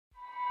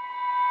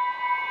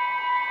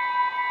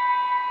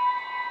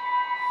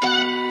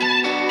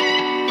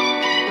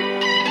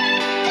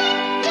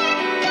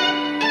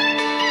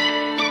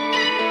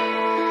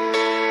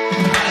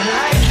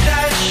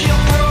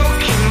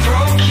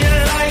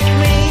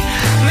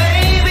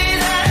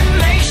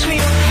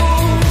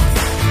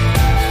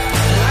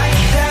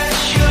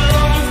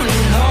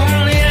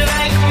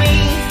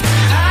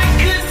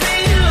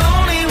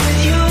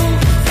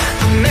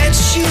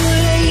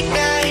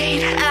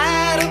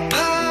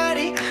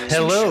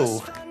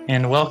Hello,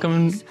 and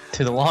welcome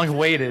to the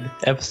long-awaited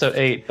episode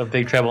 8 of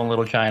Big Treble in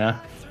Little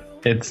China.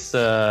 It's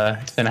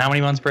been how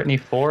many months, Brittany?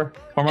 4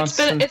 months?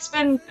 It's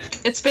been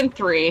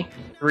 3.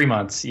 3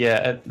 months,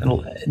 yeah.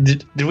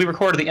 Did we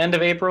record at the end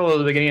of April or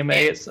the beginning of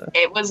May?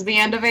 It was the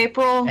end of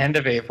April. End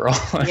of April.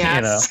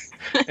 Yes.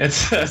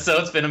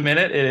 It's been a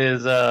minute. It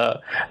is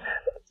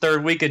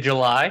third week of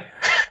July.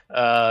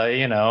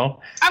 I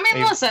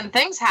mean, listen,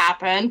 things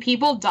happen.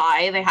 People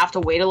die. They have to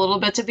wait a little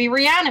bit to be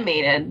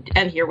reanimated,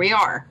 and here we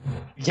are.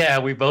 Yeah,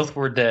 we both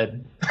were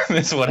dead.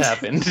 That's what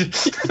happened.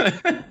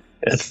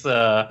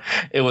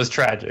 It was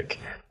tragic.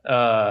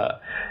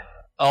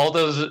 All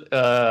those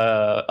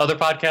other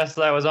podcasts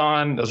that I was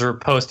on, those were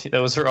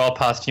all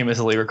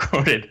posthumously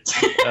recorded.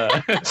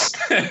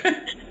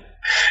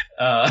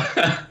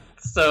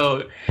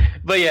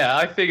 But yeah,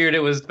 I figured it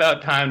was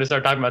about time to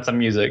start talking about some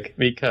music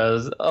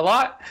because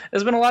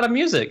there's been a lot of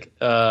music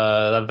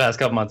the past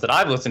couple months that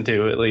I've listened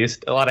to, at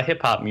least a lot of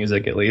hip hop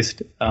music, at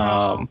least.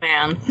 Oh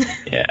man.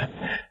 Yeah.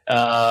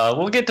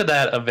 We'll get to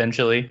that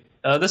eventually.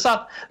 This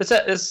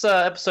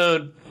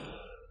episode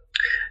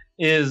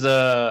is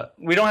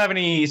we don't have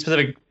any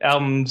specific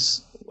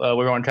albums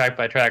we're going track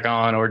by track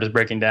on or just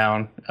breaking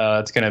down.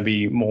 It's going to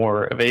be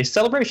more of a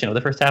celebration of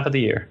the first half of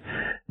the year.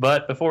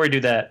 But before we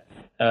do that,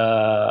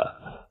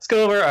 let's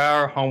go over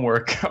our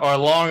homework, our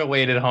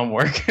long-awaited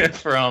homework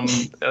from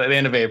the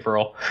end of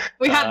April.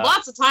 We had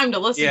lots of time to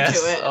listen to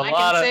it, and I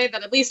can say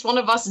that at least one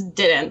of us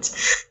didn't.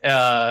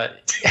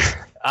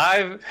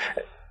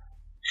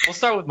 We'll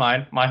start with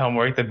my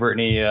homework that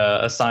Brittany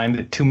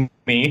assigned to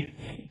me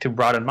to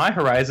broaden my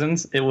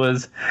horizons. It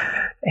was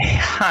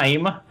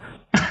Haim,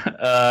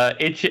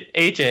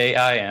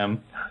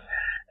 Haim.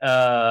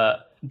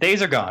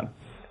 Days Are Gone.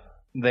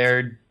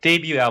 Their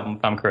debut album,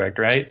 if I'm correct,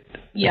 right?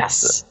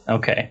 Yes.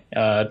 Okay.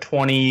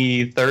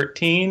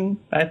 2013,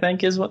 I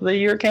think, is what the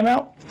year it came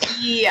out?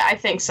 Yeah, I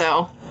think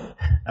so.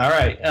 All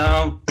right.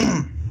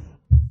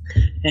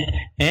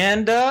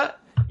 And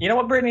you know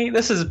what, Brittany?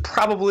 This is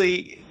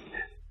probably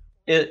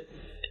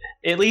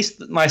at least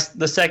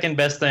the second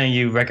best thing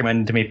you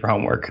recommended to me for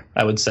homework,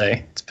 I would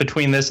say. It's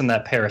between this and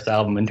that Paris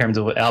album in terms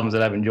of albums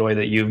that I've enjoyed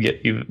that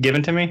you've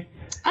given to me.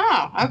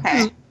 Oh,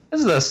 okay.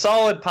 This is a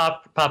solid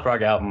pop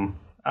rock album.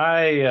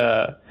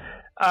 I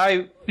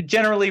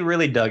generally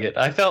really dug it.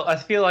 I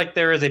feel like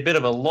there is a bit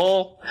of a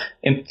lull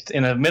in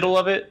the middle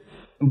of it,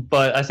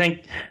 but I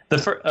think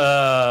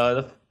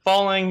the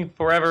Falling,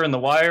 Forever, and The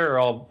Wire are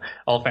all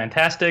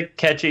fantastic,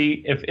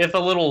 catchy. If a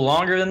little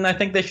longer than I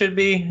think they should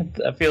be.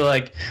 I feel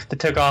like they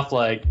took off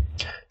like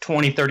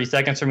 20, 30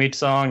 seconds from each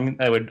song.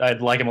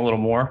 I'd like them a little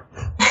more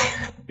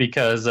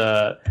because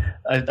I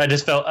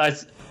just felt I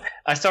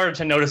started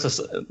to notice this,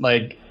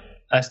 like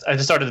I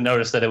just started to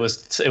notice that it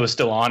was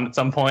still on at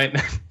some point.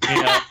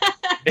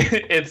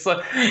 It's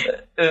like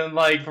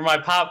for my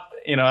pop.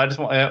 I just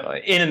want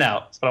in and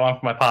out. That's what I want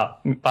for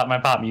my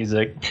pop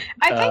music.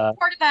 I think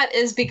part of that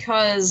is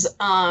because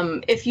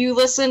if you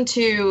listen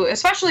to,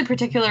 especially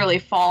particularly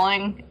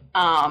Falling,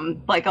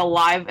 like a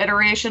live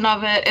iteration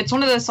of it, it's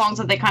one of those songs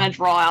that they kind of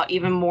draw out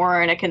even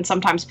more, and it can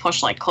sometimes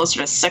push like closer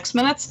to 6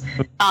 minutes.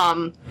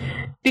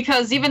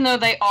 Because even though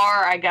they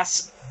are, I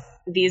guess,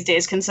 these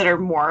days considered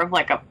more of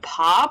like a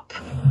pop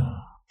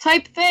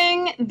type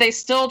thing, they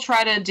still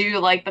try to do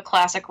like the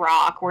classic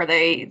rock where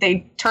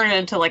they turn it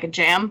into like a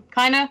jam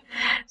kind of.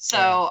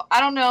 So I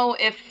don't know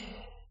if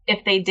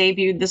they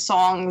debuted the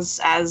songs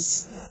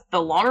as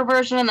the longer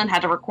version and then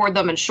had to record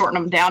them and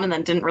shorten them down and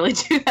then didn't really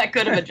do that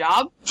good of a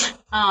job. That's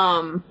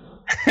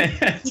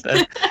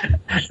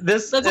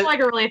all I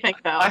can really think,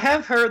 though. I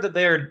have heard that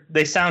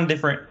they sound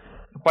different,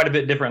 quite a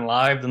bit different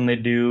live than they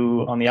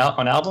do on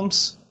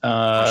albums.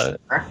 Sure.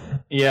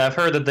 Yeah, I've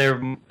heard that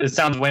it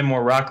sounds way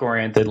more rock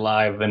oriented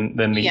live than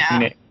the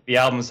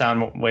albums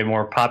sound way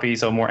more poppy,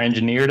 so more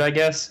engineered, I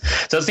guess.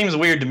 So it seems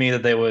weird to me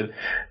that they would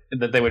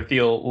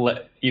feel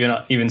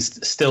even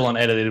still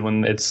unedited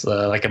when it's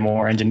like a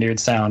more engineered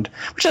sound.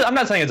 Which I'm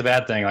not saying it's a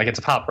bad thing. Like, it's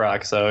a pop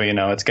rock, so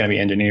it's going to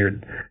be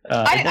engineered.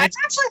 I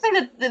actually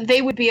think that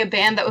they would be a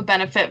band that would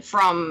benefit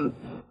from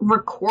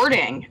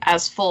recording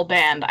as full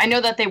band. I know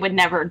that they would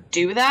never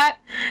do that,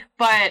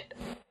 but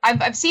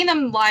I've seen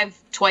them live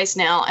twice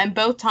now, and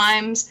both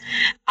times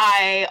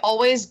I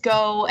always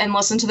go and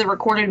listen to the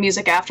recorded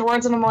music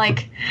afterwards, and I'm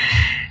like,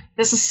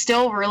 this is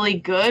still really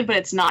good, but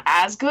it's not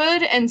as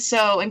good, and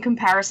so in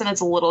comparison,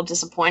 it's a little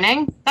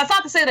disappointing. That's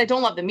not to say that I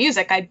don't love the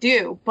music, I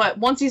do, but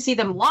once you see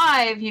them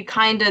live, you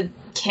kind of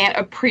can't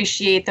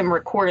appreciate them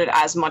recorded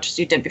as much as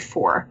you did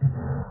before.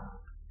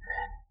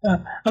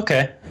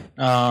 Okay.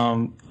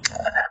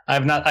 I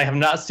have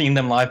not seen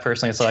them live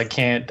personally, so I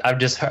can't.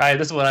 This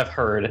is what I've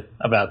heard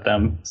about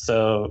them.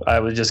 So I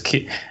was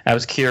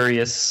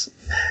curious.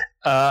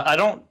 I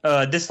don't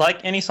dislike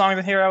any songs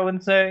in here, I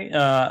wouldn't say.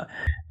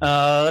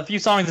 A few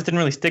songs that didn't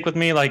really stick with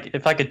me, like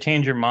If I Could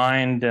Change Your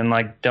Mind and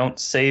like Don't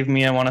Save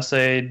Me, I want to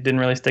say, didn't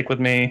really stick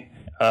with me.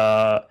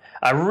 I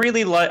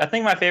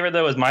think my favorite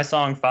though is My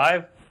Song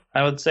 5.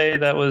 I would say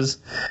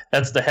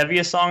that's the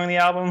heaviest song on the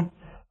album.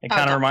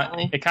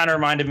 Definitely. It kind of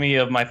reminded me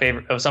of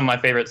some of my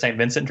favorite St.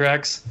 Vincent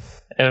tracks.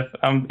 If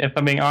I'm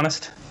being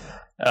honest,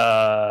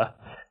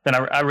 then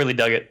I really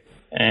dug it.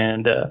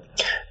 And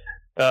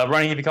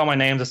Running If You Call My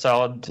Name's a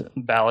solid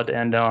ballad to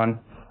end on.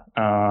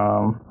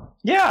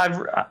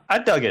 Yeah, I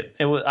dug it.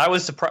 I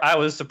was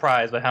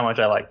surprised by how much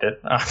I liked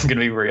it. I'm gonna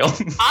be real.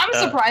 I'm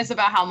surprised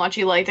about how much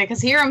you liked it,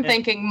 because here I'm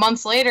thinking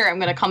months later I'm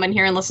gonna come in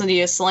here and listen to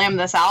you slam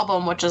this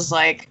album, which is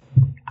like,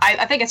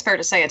 I think it's fair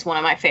to say it's one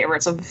of my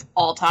favorites of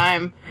all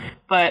time.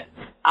 But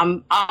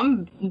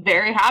I'm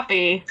very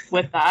happy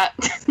with that.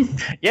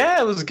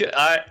 Yeah, it was good.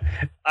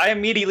 I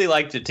immediately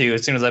liked it too.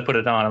 As soon as I put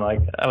it on,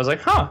 I was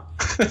like, huh,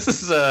 this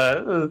is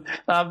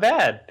not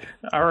bad.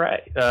 All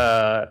right,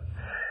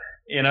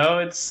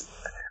 it's.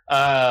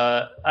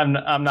 I'm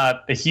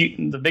not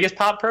the biggest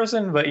pop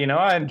person, but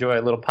I enjoy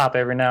a little pop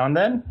every now and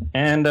then,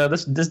 and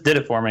this did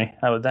it for me.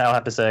 I'll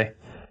have to say,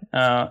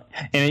 and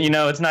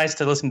it's nice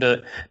to listen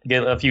to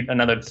get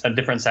a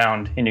different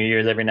sound in your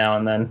ears every now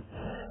and then.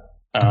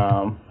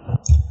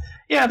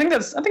 Yeah, I think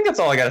that's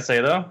all I gotta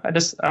say though.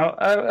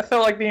 I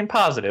felt like being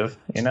positive,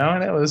 and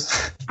it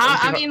was.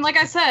 I mean, like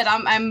I said,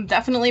 I'm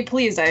definitely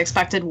pleased. I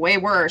expected way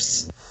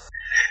worse.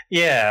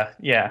 Yeah.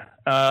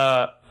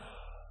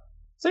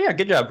 So yeah,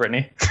 good job,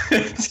 Brittany.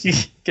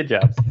 Good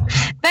job.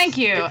 Thank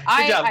you.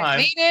 Good job, I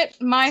made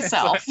it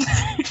myself.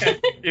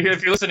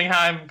 If you're listening,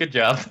 Haim, good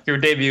job. Your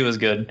debut was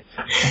good.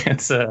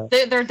 It's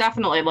They're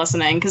definitely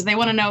listening because they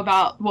want to know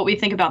about what we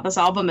think about this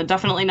album, and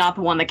definitely not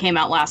the one that came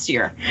out last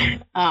year.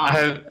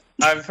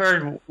 I've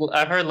heard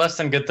less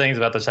than good things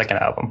about the second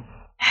album.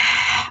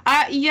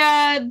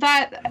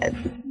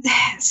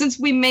 Since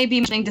we may be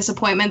mentioning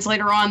disappointments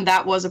later on,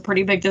 that was a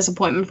pretty big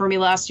disappointment for me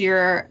last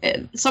year.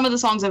 Some of the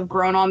songs have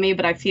grown on me,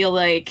 but I feel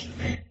like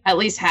at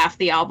least half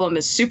the album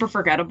is super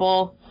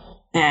forgettable,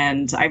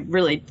 and I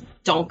really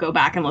don't go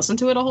back and listen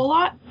to it a whole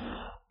lot.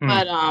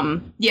 But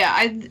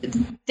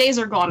Days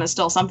Are Gone is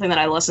still something that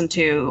I listen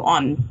to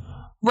on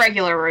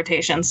regular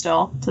rotation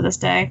still to this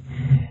day.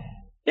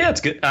 Yeah,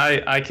 it's good.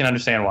 I can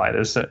understand why.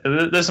 There's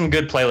some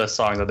good playlist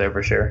songs out there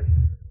for sure.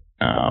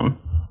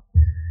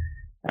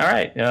 All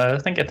right. I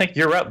think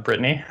you're up,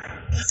 Brittany.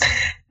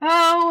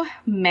 Oh,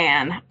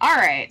 man. All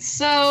right.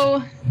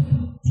 So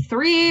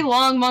 3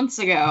 long months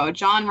ago,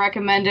 John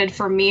recommended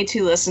for me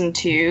to listen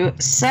to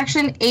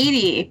Section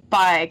 80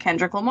 by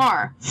Kendrick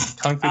Lamar.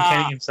 Kung Fu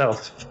Kenny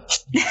himself.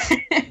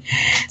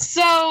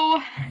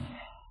 So,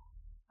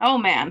 oh,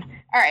 man.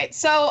 All right.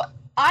 So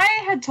I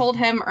had told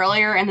him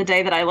earlier in the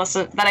day that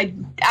I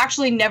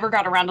actually never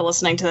got around to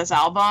listening to this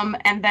album,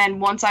 and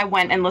then once I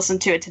went and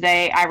listened to it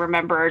today, I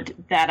remembered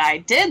that I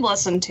did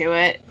listen to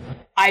it.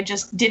 I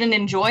just didn't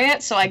enjoy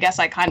it, so I guess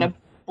I kind of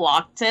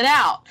blocked it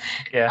out.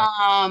 Yeah.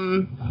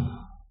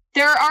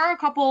 There are a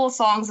couple of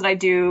songs that I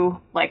do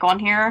like on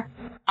here,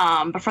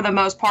 but for the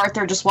most part,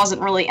 there just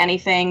wasn't really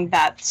anything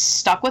that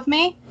stuck with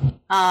me.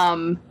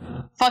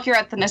 Fuck Your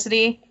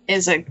Ethnicity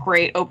is a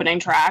great opening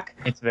track.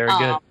 It's very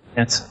good.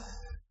 It's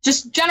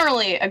just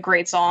generally a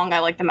great song. I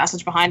like the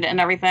message behind it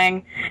and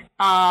everything.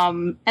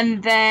 And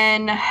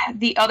then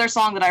the other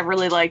song that I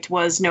really liked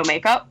was No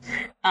Makeup.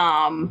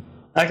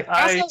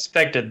 I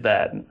expected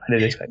that. I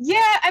did expect that.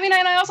 Yeah, I mean,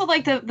 and I also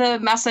like the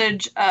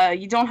message,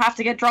 you don't have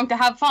to get drunk to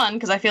have fun,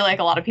 because I feel like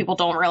a lot of people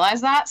don't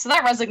realize that. So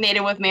that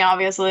resonated with me,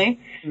 obviously.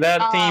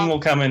 That theme will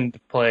come into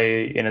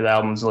play in his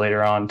albums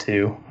later on,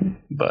 too.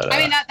 But I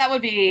mean, that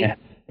would be...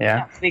 Yeah.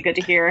 That would be good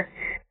to hear.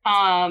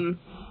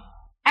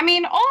 I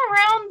mean, all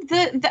around,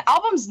 the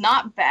album's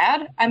not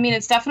bad. I mean,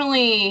 it's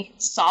definitely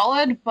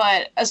solid,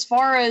 but as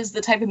far as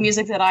the type of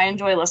music that I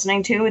enjoy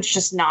listening to, it's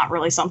just not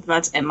really something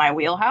that's in my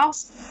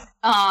wheelhouse.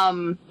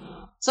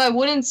 So I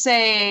wouldn't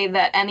say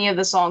that any of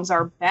the songs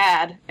are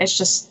bad. It's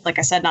just, like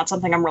I said, not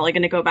something I'm really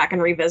going to go back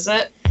and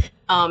revisit.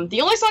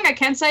 The only song I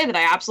can say that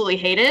I absolutely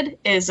hated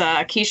is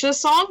Keisha's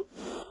song.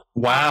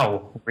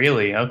 Wow,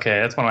 really?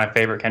 Okay, that's one of my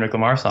favorite Kendrick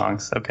Lamar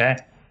songs. Okay.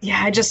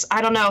 Yeah,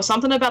 I don't know.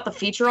 Something about the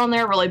feature on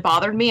there really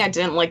bothered me. I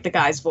didn't like the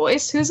guy's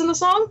voice who's in the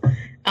song.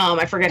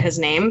 I forget his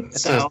name.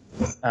 It's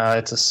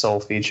a soul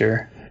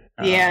feature.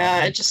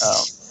 Yeah, it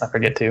just... I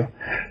forget too.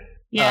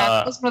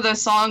 Yeah, it was one of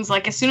those songs,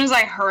 like, as soon as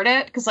I heard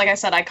it, because like I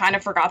said, I kind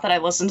of forgot that I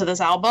listened to this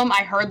album.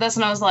 I heard this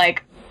and I was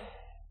like,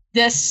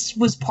 this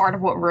was part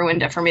of what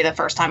ruined it for me the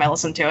first time I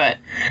listened to it.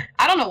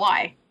 I don't know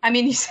why. I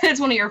mean, you said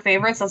it's one of your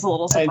favorites. That's a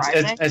little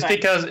surprising. It's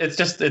because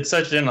it's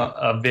such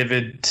a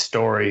vivid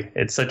story.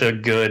 It's such a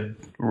good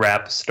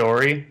rap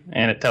story,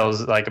 and it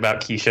tells like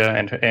about Keisha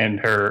and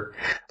her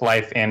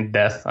life and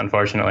death,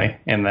 unfortunately,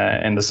 in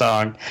the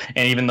song,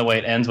 and even the way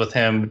it ends with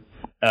him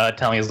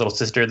telling his little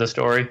sister the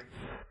story.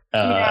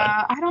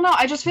 Yeah, I don't know.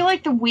 I just feel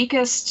like the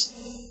weakest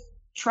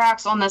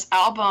tracks on this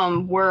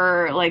album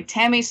were like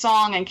Tammy's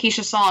song and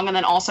Keisha's song, and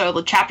then also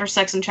the Chapter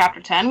 6 and Chapter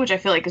 10, which I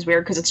feel like is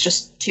weird because it's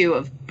just 2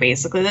 of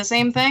basically the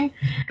same thing.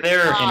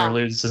 They're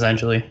interludes,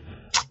 essentially.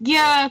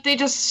 Yeah, they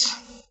just...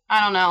 I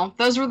don't know.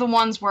 Those were the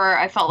ones where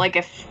I felt like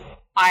if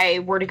I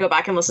were to go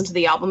back and listen to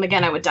the album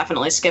again, I would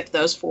definitely skip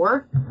those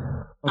 4.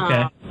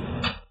 Okay.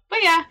 But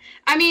yeah,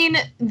 I mean,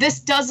 this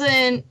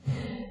doesn't...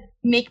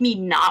 make me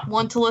not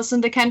want to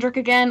listen to Kendrick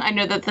again. I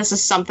know that this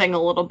is something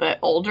a little bit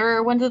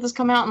older. When did this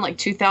come out? In like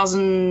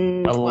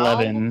 2012?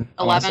 11.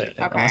 11?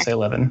 I want to say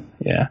 11.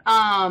 Yeah.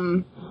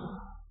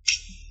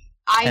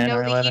 I know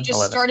that 11, he just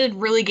 11. started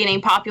really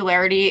gaining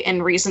popularity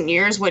in recent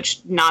years,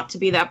 which, not to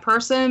be that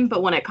person,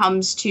 but when it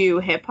comes to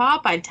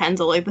hip-hop, I tend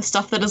to like the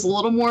stuff that is a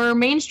little more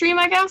mainstream,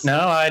 I guess. No,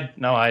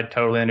 I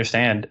totally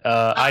understand.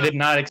 I did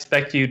not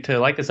expect you to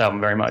like this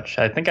album very much.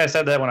 I think I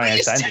said that when I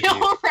signed it to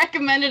you.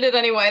 Recommended it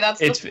anyway.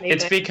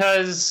 It's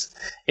because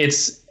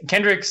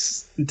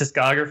Kendrick's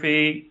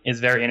discography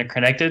is very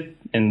interconnected,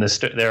 and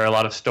there are a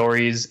lot of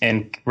stories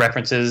and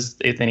references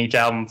in each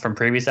album from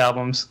previous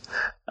albums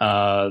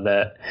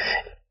that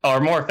are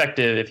more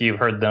effective if you've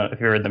heard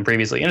them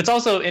previously. And it's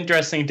also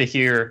interesting to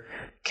hear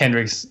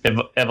Kendrick's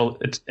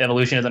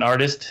evolution as an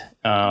artist.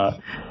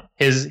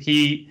 His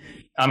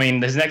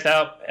next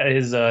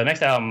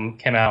album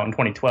came out in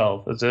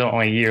 2012. It was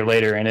only a year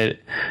later, and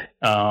it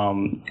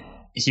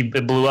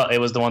blew up.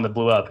 It was the one that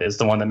blew up. It's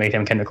the one that made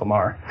him Kendrick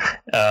Lamar.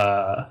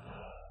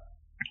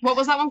 What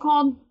was that one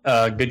called?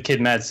 Good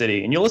Kid, Mad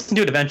City. And you'll listen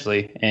to it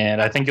eventually,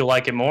 and I think you'll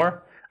like it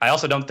more. I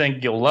also don't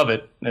think you'll love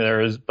it,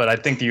 but I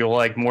think you'll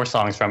like more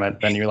songs from it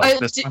than you like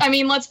this one. I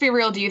mean, let's be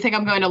real. Do you think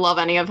I'm going to love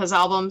any of his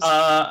albums?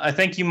 I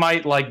think you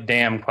might like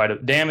Damn quite a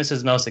bit. Damn is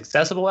his most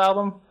accessible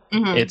album.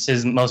 Mm-hmm. It's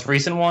his most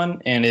recent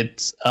one, and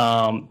it's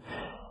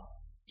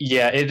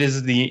it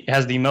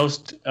has the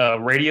most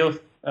radio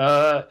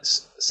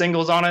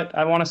singles on it,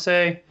 I want to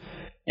say.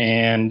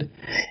 And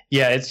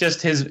yeah, it's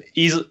just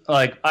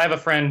I have a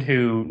friend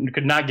who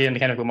could not get into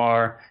Kendrick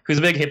Lamar, who's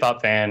a big hip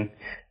hop fan.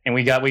 And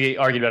we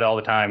argued about it all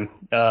the time,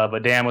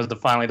 but Damn was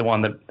finally the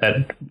one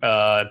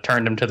that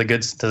turned him to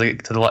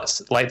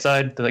the light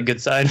side, to the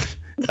good side.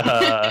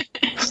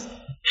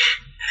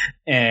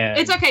 And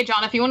it's okay,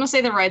 John. If you want to say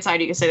the right side,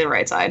 you can say the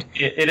right side.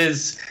 It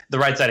is the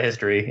right side of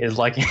history. Is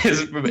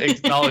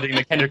acknowledging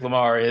that Kendrick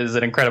Lamar is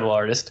an incredible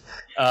artist.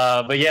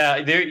 But yeah,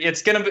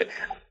 it's gonna be.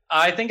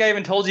 I think I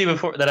even told you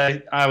before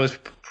that I was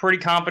pretty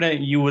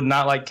confident you would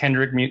not like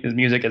Kendrick's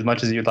music as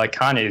much as you'd like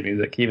Kanye's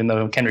music, even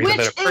though Kendrick's a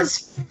better person. Which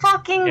is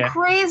fucking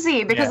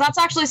crazy, because that's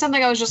actually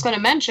something I was just going to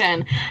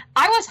mention.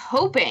 I was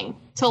hoping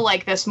to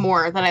like this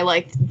more than I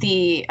liked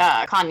the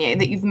Kanye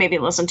that you've maybe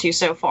listened to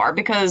so far,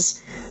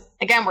 because,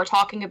 again, we're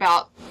talking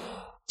about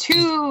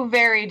two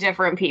very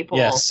different people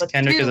with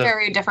Kendrick two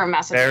very different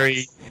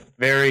messages.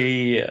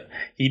 Very,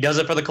 he does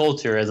it for the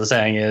culture, as the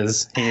saying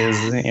is.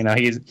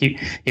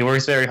 He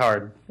works very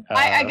hard.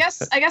 I guess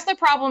the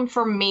problem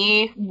for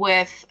me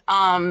with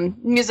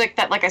music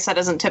that, like I said,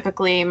 isn't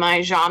typically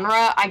my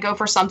genre, I go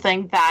for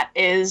something that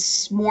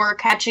is more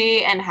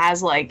catchy and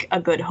has like a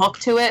good hook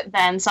to it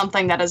than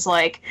something that is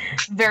like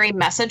very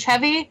message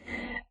heavy.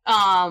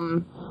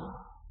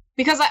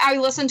 Because I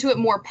listen to it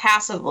more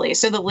passively,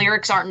 so the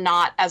lyrics are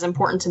not as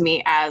important to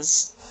me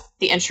as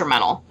the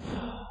instrumental.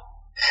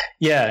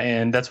 Yeah,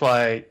 and that's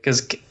why,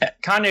 because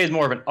Kanye is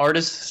more of an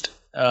artist,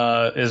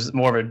 is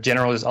more of a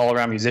generalist,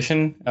 all-around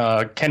musician.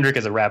 Kendrick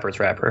is a rapper's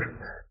rapper.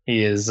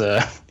 He is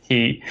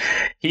he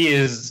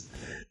is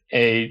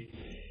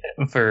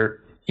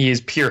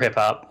pure hip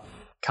hop.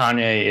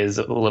 Kanye is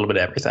a little bit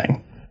of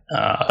everything.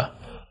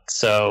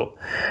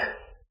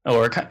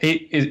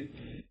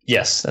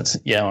 Yes, I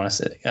want to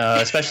say,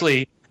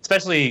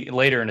 especially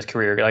later in his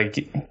career, like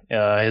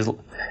his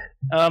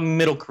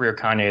middle career,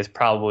 Kanye is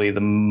probably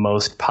the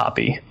most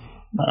poppy.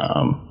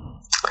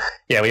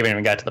 We haven't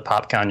even got to the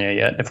pop Kanye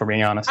yet, if we're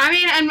being honest. I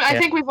mean, and I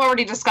think we've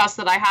already discussed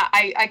that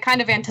I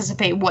kind of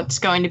anticipate what's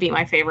going to be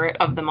my favorite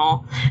of them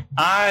all.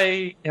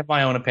 I have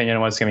my own opinion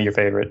on what's going to be your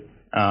favorite.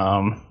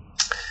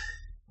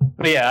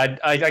 But yeah,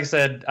 like I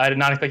said, I did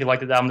not expect you to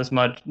like this album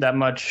that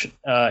much.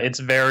 It's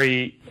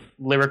very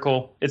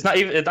lyrical. It's not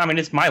even.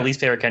 It's my least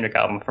favorite Kendrick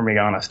album, if I'm being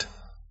honest.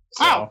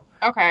 So,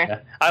 okay. Yeah,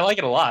 I like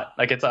it a lot.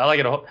 I like it.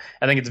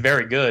 I think it's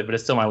very good, but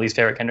it's still my least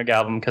favorite Kendrick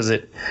album because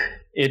it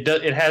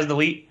has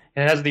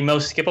the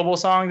most skippable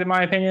songs, in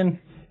my opinion.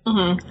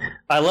 Mm-hmm.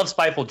 I love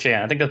Spiteful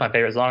Chant. I think that's my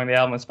favorite song on the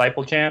album, is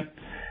Spiteful Chant.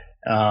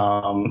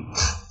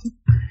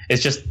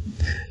 It's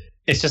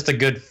just a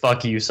good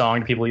fuck you song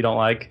to people you don't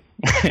like.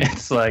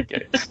 It's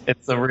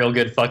a real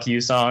good fuck you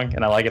song,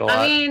 and I like it a lot.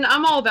 I mean,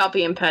 I'm all about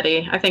being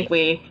petty. I think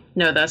we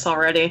know this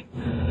already.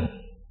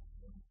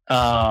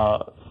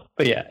 But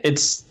yeah,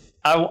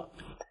 I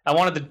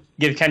wanted to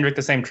give Kendrick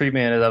the same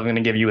treatment as I was going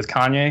to give you with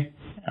Kanye.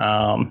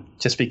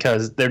 Just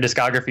because their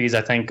discographies,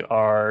 I think,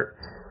 are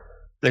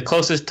the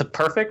closest to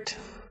perfect.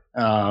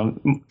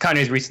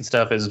 Kanye's recent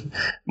stuff is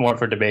more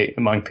for debate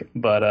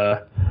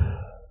but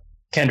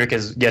Kendrick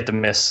is yet to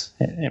miss,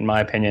 in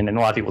my opinion, and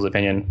a lot of people's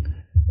opinion.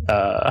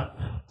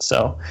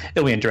 So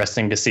it'll be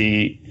interesting to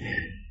see,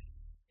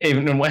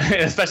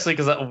 especially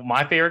because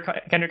my favorite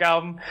Kendrick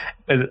album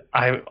is,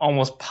 I'm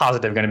almost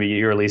positive, going to be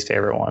your least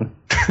favorite one.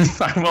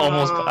 I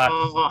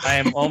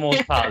am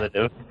almost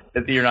positive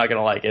that you're not going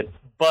to like it.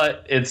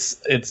 But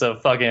it's a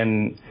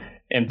fucking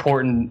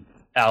important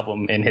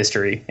album in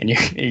history, and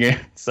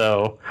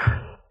so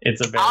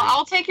it's a very.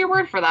 I'll take your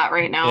word for that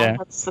right now. Yeah.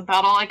 That's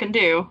about all I can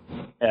do.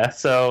 Yeah,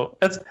 so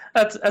that's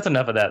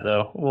enough of that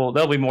though. Well,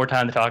 there'll be more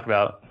time to talk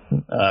about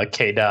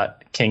K.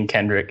 Dot, King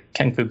Kendrick,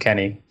 Ken Fu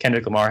Kenny,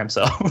 Kendrick Lamar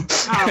himself.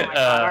 Oh my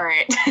God! All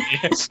right.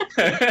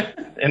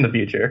 In the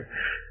future.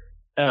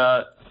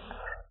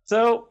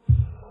 So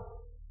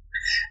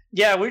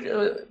yeah, we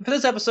for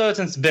this episode,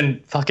 since it's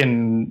been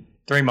fucking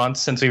 3 months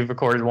since we've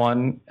recorded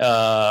one,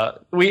 I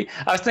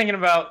was thinking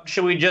about,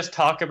 should we just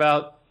talk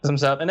about some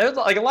stuff? And there's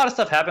like a lot of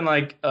stuff happened.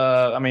 Like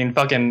I mean,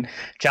 fucking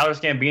Childish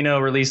Gambino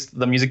released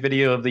the music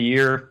video of the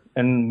year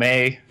in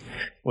May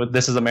with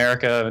 "This Is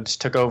America." It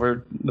just took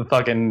over the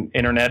fucking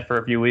internet for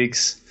a few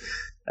weeks.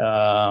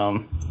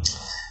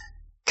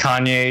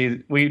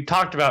 Kanye, we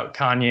talked about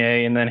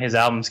Kanye, and then his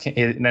albums,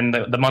 and then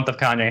the month of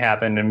Kanye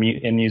happened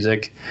in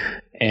music.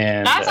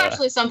 And that's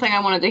actually something I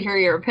wanted to hear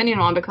your opinion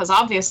on, because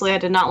obviously I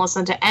did not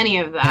listen to any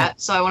of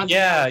that, so I wanted to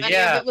know if any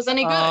of it was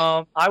any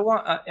good.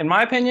 In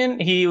my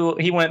opinion, he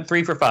went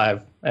 3 for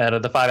 5 out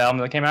of the 5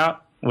 albums that came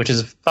out, which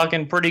is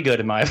fucking pretty good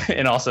in my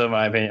opinion.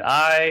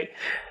 I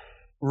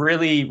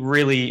really,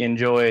 really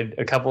enjoyed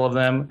a couple of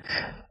them.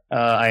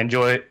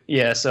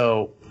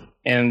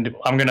 And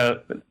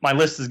my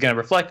list is gonna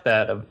reflect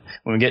that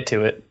when we get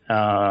to it.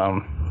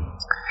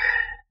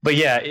 But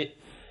yeah,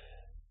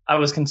 I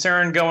was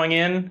concerned going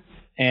in,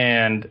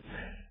 and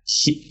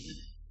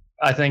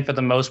I think for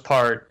the most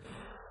part,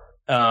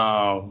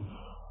 I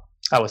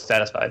was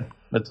satisfied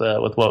with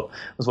what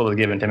was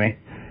given to me.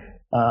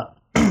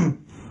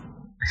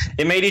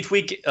 It made each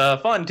week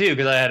fun too,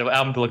 because I had an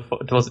album to look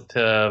forward to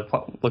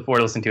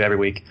listening to every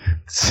week.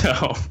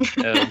 So,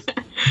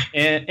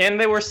 and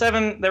they were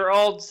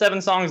all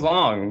 7 songs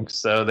long,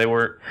 so they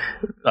were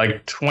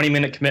like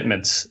 20-minute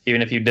commitments,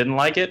 even if you didn't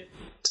like it.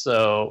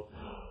 So,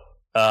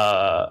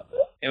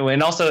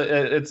 and also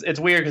it's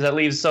weird because that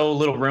leaves so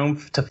little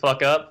room to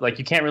fuck up. Like,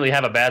 you can't really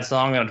have a bad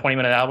song on a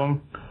 20-minute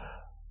album.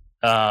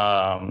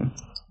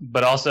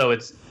 But also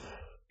it's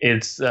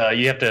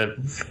you have to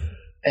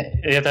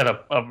have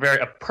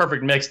a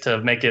perfect mix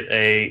to make it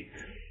a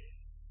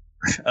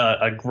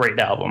great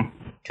album,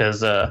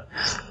 because you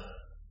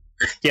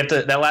have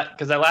to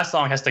because that last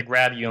song has to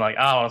grab you, like,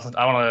 I want to,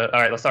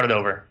 all right, let's start it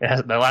over.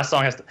 First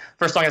song has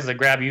to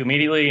grab you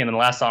immediately, and then the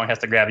last song has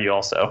to grab you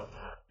also.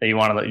 That you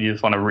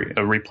just want to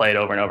replay it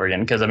over and over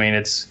again, because I mean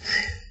it's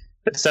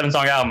a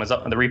 7-song album, is the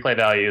replay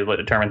value what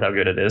determines how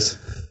good it is.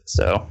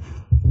 So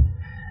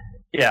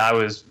yeah, I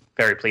was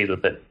very pleased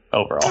with it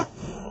overall.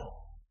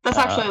 That's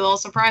actually a little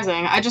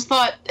surprising. I just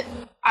thought,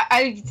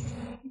 I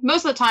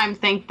most of the time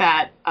think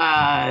that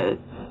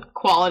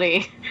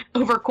quality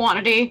over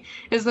quantity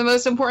is the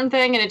most important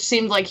thing, and it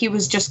seemed like he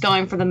was just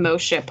going for the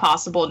most shit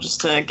possible just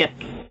to get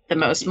the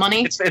most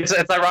money.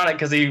 It's ironic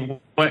because he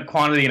went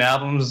quantity in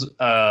albums,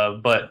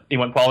 but he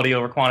went quality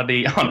over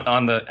quantity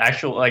on the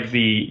actual, like,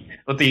 the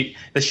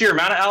sheer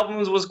amount of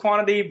albums was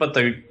quantity, but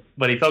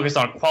he focused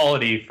on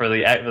quality for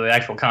the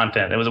actual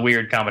content. It was a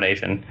weird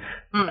combination.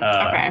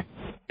 Okay.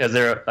 Because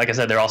like I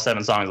said, they're all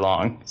 7 songs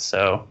long.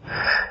 So,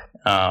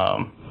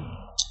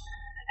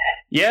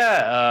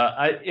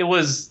 it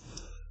was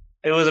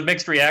a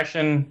mixed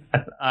reaction.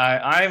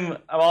 I'll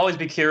always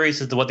be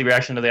curious as to what the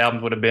reaction to the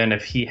albums would have been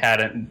if he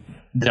hadn't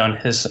done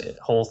his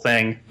whole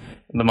thing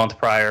the month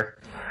prior.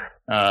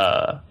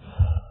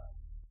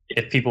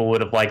 If people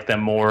would have liked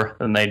them more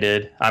than they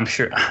did.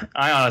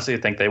 I honestly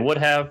think they would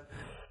have,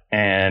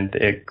 and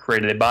it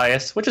created a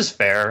bias, which is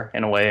fair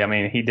in a way. I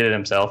mean, he did it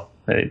himself.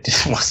 It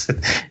just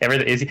wasn't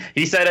everything.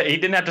 He said it. He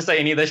didn't have to say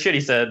any of the shit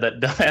he said, that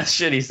dumbass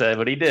shit he said,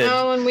 but he did.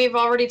 No, and we've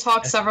already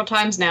talked several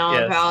times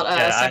now about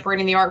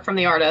separating the art from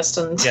the artist.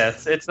 And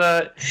yes,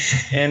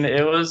 and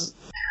it was.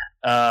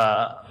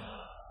 I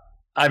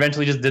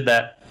eventually just did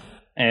that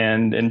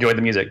and enjoyed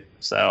the music.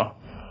 So,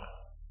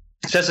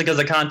 especially because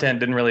the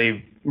content didn't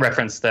really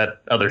reference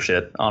that other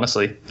shit,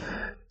 honestly.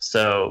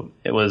 So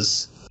it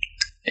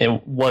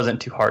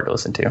wasn't too hard to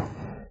listen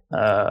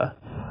to.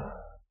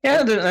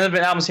 Yeah, there have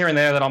been albums here and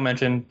there that I'll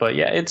mention, but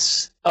yeah,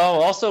 it's...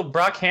 Oh, also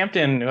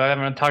Brockhampton, who I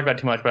haven't talked about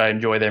too much, but I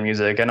enjoy their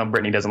music. I know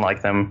Brittany doesn't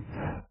like them,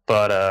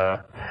 but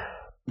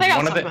they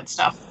got some good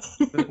stuff.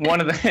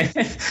 One of their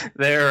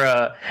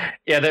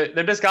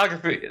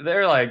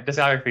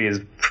discography is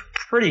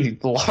pretty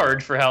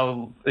large for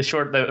how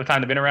short the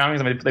time they've been around.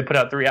 Because I mean, they put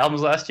out 3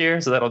 albums last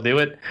year, so that'll do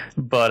it.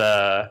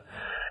 But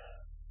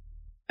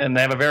and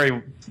they have a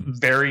very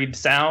varied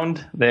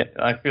sound.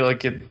 I feel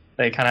like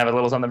they kind of have a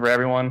little something for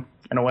everyone.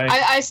 In a way.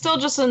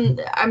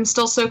 I'm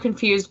still so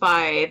confused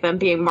by them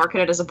being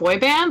marketed as a boy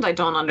band. I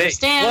don't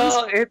understand.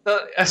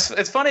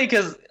 It's funny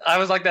because I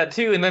was like that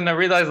too, and then I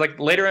realized like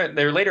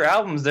their later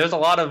albums, there's a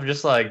lot of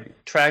just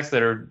like tracks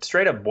that are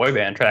straight up boy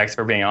band tracks.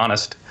 For being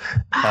honest,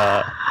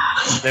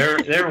 it's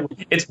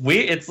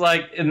weird. It's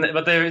like,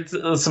 but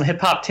there's some hip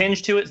hop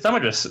tinge to it. Some are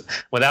just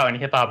without any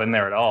hip hop in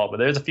there at all. But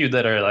there's a few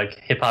that are like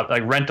hip hop.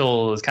 Like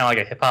Rental is kind of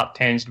like a hip hop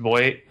tinged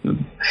boy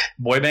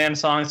band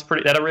songs.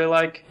 That I really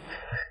like.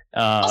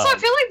 Also, I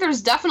feel like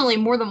there's definitely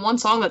more than one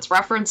song that's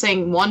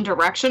referencing One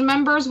Direction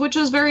members, which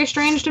is very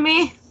strange to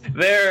me.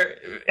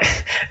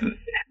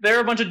 There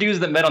are a bunch of dudes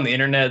that met on the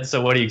internet, so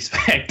what do you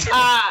expect?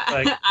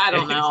 I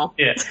don't know.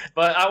 Yeah,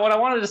 but what I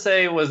wanted to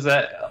say was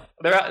that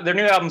their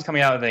new album's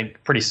coming out, I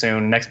think, pretty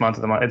soon, next month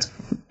of the month. It's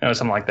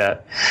something like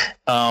that.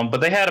 But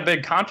they had a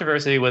big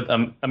controversy with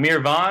Amir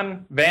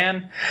Van,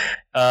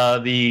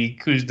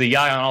 who's the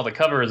guy on all the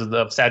covers of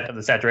the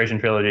Saturation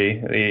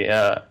trilogy,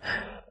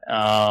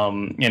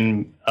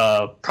 and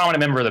prominent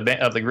member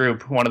of the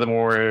group, one of the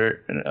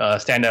more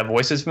standout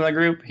voices from the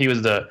group.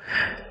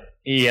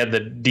 He had the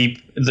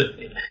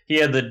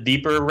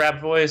deeper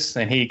rap voice,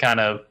 and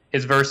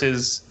his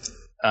verses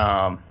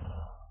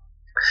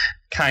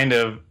kind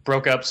of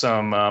broke up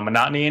some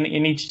monotony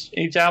in each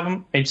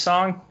song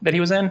that he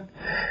was in.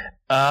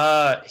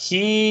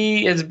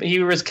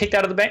 He was kicked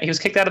out of the band. He was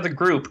kicked out of the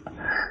group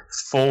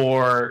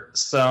for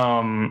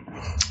some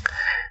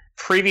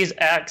previous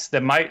acts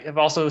that might have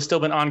also still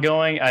been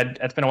ongoing.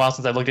 It's been a while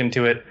since I looked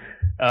into it,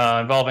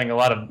 involving a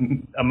lot of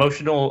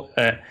emotional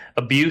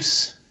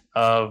abuse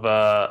of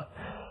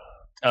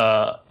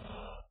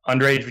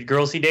underage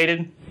girls he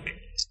dated.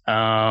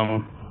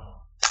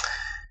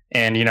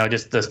 And,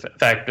 just the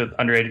fact of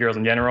underage girls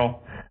in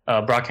general.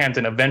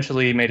 Brockhampton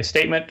eventually made a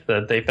statement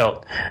that they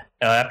felt,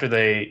 after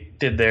they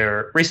did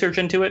their research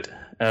into it,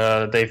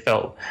 they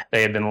felt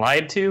they had been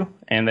lied to,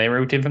 and they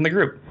removed him from the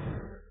group.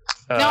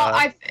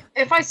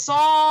 If I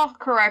saw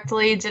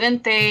correctly,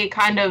 didn't they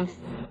kind of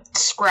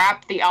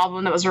scrap the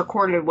album that was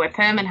recorded with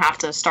him and have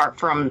to start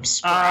from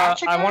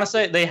scratch again? I want to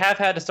say they have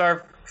had to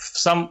start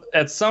some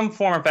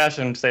form or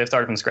fashion. They have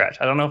started from scratch.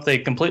 I don't know if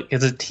they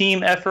it's a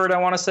team effort. I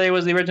want to say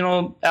was the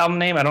original album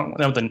name. I don't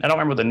know. I don't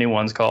remember what the new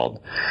one's called.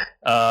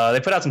 They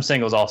put out some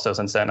singles also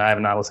since then. I have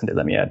not listened to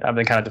them yet. I've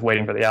been kind of just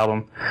waiting for the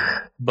album.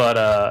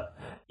 But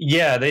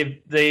yeah,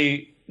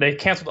 they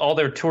canceled all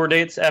their tour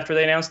dates after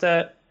they announced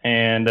that,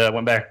 and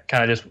went back,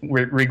 kind of just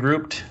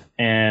regrouped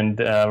and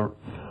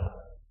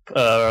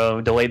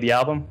delayed the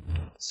album.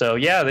 So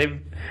yeah, they've.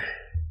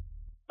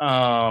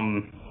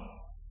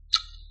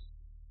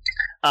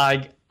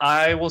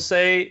 I will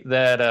say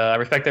that I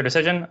respect their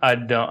decision. I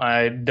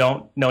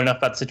don't know enough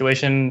about the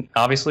situation,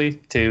 obviously,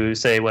 to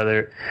say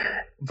whether,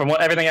 from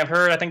everything I've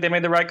heard, I think they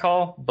made the right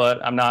call.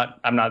 But I'm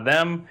not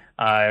them.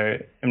 I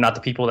am not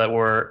the people that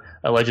were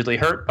allegedly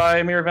hurt by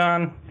Amir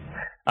Van.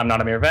 I'm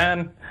not Amir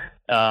Van.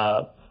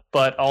 But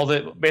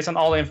based on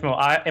all the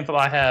info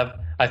I have,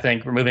 I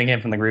think removing him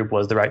from the group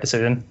was the right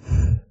decision.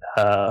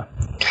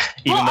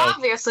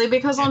 Obviously,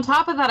 because on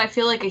top of that, I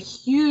feel like a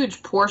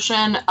huge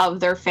portion of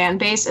their fan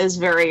base is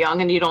very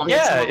young, and you don't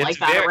need someone like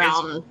that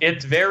around.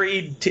 It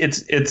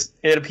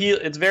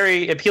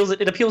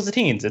appeals to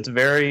teens. It's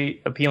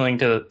very appealing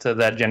to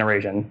that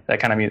generation, that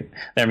kind of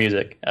their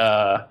music.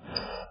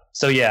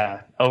 So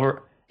yeah,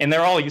 and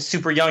they're all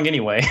super young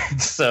anyway.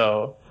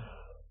 So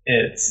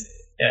it's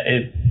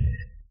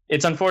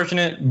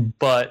unfortunate,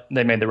 but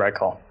they made the right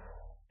call,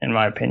 in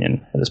my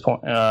opinion, at this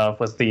point,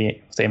 with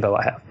the info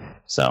I have.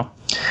 So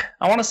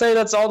I want to say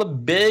that's all the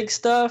big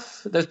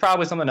stuff. There's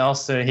probably something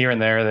else here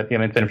and there that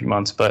it's been a few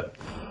months, but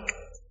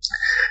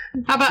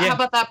how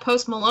about that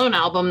Post Malone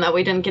album that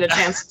we didn't get a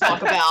chance to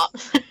talk about?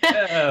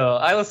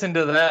 I listened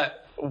to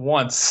that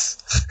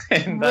once.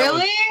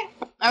 Really?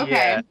 Okay.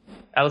 Yeah,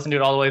 I listened to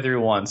it all the way through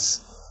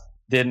once.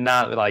 Did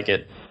not like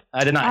it.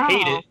 I did not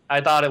hate it. I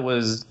thought it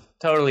was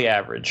totally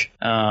average.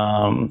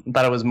 I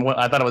thought it was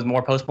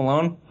more Post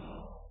Malone,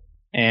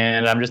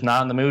 and I'm just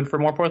not in the mood for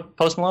more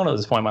Post Malone at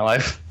this point in my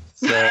life.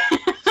 So,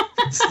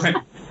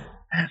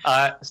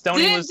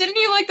 Stoney didn't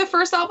you like the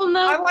first album though?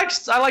 I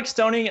liked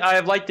Stoney. I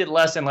have liked it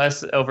less and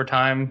less over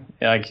time.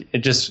 Like it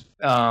just,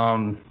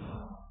 just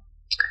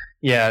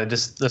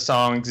the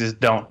songs just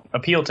don't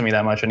appeal to me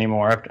that much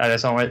anymore. I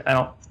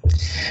don't.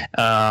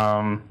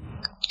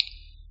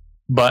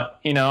 But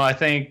I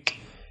think.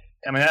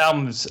 That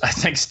album's, I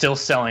think, still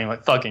selling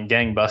like fucking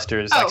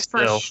gangbusters. Oh,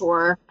 for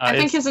sure. I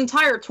think his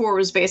entire tour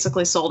was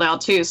basically sold out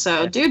too.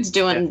 So, dude's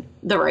doing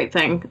the right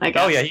thing, I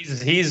guess. Oh yeah,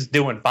 he's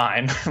doing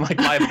fine. Like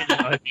my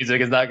opinion on his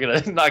music is not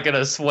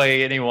gonna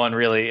sway anyone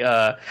really.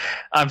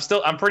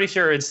 I'm pretty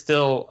sure it's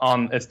still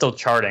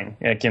charting,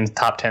 like in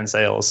top 10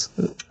 sales.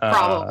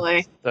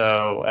 Probably.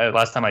 So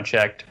last time I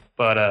checked,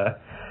 but.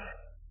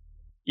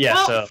 Yeah,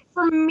 well,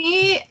 for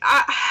me,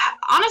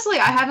 honestly,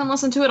 I haven't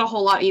listened to it a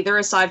whole lot either,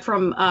 aside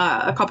from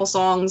a couple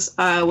songs,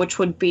 which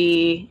would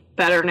be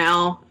Better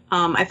Now.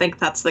 I think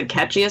that's the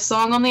catchiest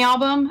song on the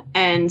album,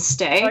 and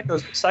Stay.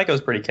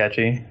 Psycho's pretty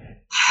catchy.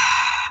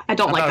 I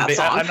don't like that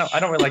song. I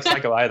don't really like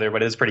Psycho either,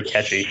 but it's pretty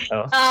catchy.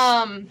 So.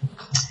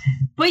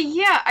 But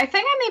yeah, I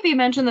think I maybe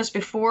mentioned this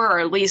before, or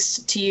at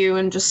least to you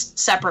in just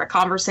separate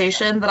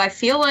conversation, that I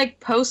feel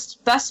like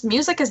best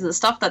music is the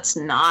stuff that's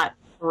not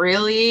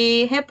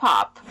really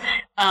hip-hop.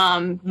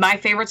 My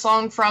favorite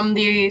song from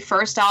the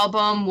first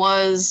album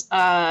was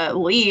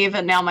Leave,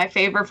 and now my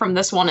favorite from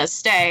this one is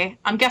Stay.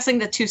 I'm guessing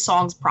the two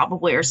songs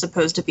probably are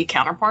supposed to be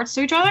counterparts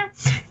to each other.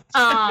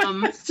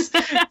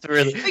 It's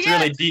really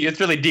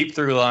deep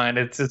through line.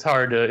 It's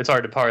hard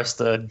to parse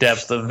the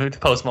depth of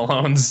Post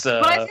Malone's.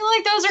 But I feel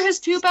like those are his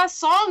two best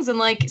songs, and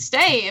like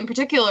Stay in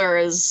particular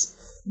is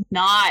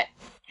not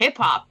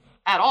hip-hop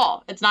at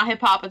all. It's not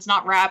hip hop. It's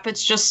not rap.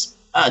 It's just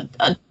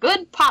a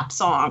good pop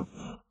song.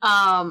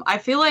 I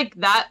feel like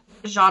that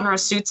genre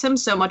suits him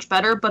so much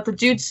better, but the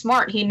dude's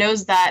smart. He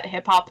knows that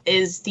hip hop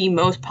is the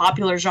most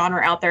popular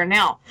genre out there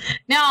now.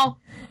 Now,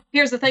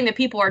 here's the thing that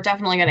people are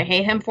definitely going to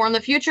hate him for in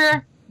the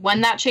future.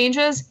 When that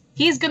changes,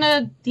 he's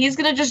gonna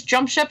just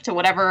jump ship to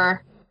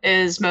whatever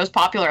is most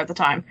popular at the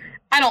time.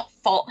 I don't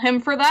fault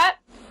him for that,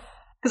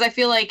 because I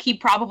feel like he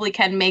probably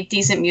can make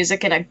decent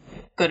music in a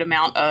good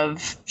amount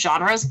of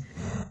genres.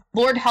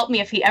 Lord help me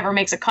if he ever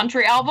makes a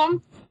country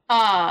album.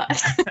 But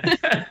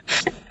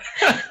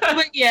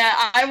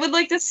yeah, I would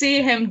like to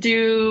see him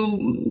do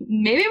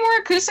maybe more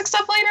acoustic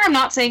stuff later. I'm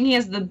not saying he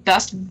has the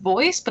best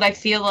voice, but I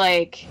feel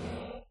like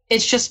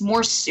it's just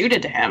more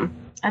suited to him.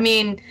 I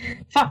mean,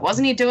 fuck,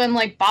 wasn't he doing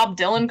like Bob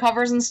Dylan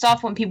covers and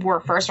stuff when people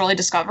were first really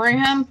discovering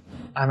him?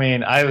 I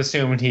mean, I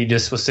assumed he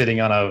just was sitting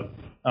in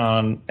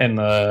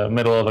the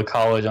middle of a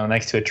college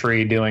next to a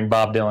tree doing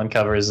Bob Dylan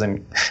covers,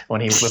 and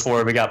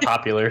before we got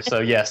popular. So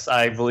yes,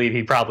 I believe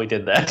he probably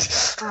did that.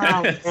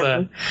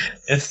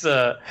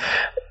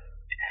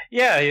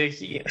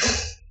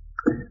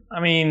 I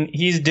mean,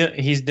 he's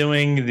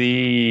doing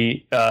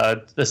the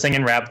sing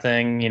and rap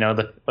thing,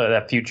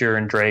 that Future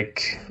and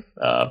Drake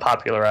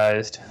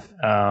popularized.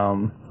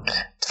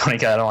 It's funny,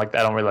 'cause I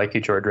don't really like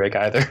Future or Drake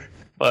either.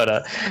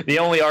 But the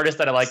only artist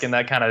that I like in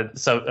that kind of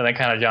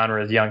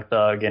genre is Young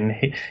Thug,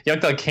 and Young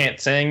Thug can't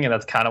sing, and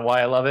that's kind of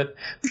why I love it,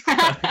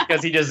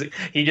 because he's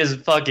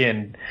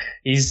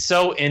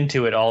so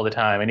into it all the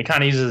time, and he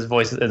kind of uses his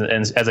voice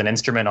as an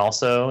instrument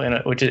also,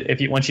 and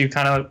when you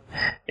kind of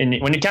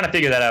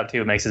figure that out too,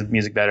 it makes his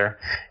music better.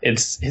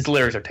 His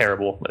lyrics are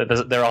terrible.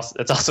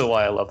 It's also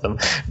why I love them.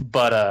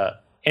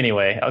 But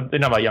anyway, I'll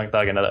know about Young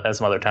Thug at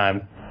some other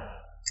time.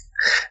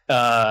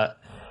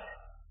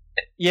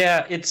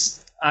 Yeah, it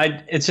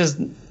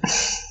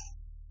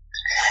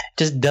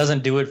just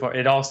doesn't do it for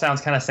it. All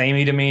sounds kind of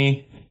samey to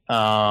me.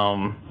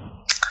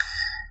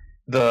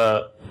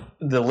 The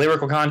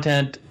lyrical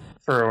content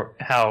for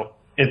how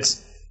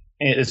it's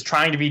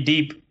trying to be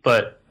deep,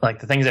 but like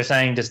the things they're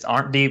saying just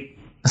aren't deep.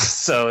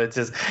 So it's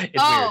weird.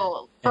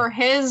 For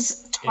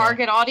his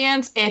target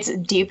audience, it's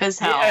deep as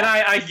hell. Yeah, and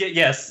I get,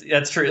 yes,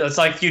 that's true. It's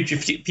like Future.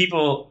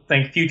 People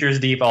think Future's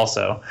deep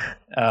also,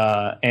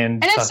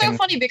 and it's so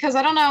funny because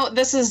I don't know.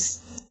 This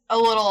is a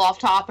little off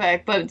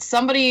topic, but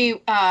somebody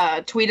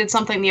tweeted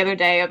something the other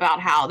day about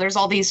how there's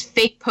all these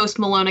fake Post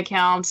Malone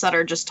accounts that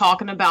are just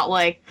talking about,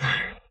 like,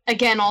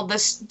 again, all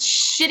this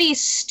shitty,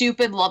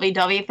 stupid,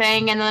 lovey-dovey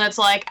thing, and then it's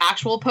like,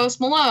 actual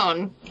Post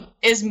Malone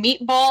is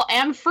meatball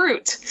and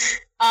fruit.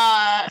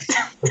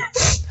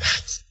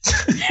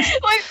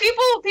 Like,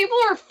 people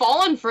are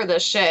falling for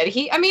this shit.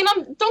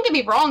 Don't get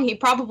me wrong, he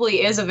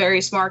probably is a very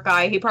smart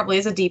guy, he probably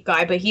is a deep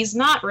guy, but he's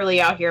not really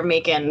out here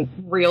making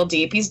real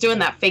deep. He's doing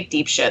that fake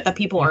deep shit that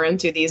people are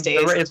into these days.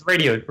 It's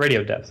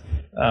radio depth.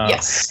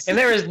 Yes. And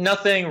there is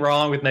nothing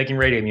wrong with making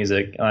radio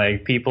music.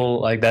 Like, people,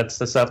 like, that's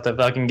the stuff that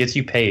fucking gets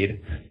you paid.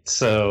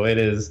 So it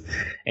is,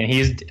 and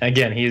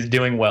he's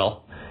doing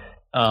well.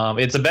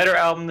 It's a better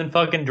album than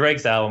fucking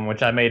Drake's album,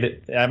 which I made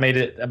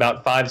it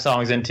about 5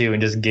 songs into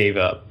and just gave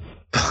up.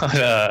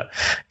 But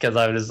because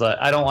I was like,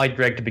 I don't like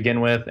Drake to begin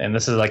with, and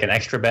this is like an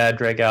extra bad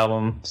Drake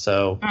album.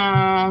 So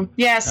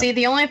see,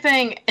 the only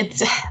thing,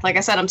 it's like I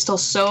said, I'm still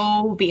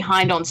so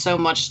behind on so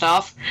much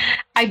stuff.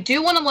 I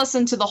do want to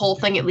listen to the whole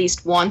thing at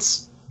least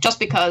once, just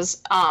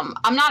because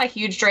I'm not a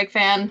huge Drake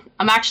fan.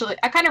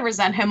 I kind of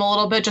resent him a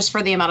little bit just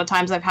for the amount of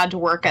times I've had to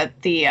work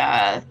at the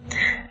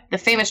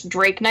famous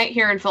Drake night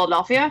here in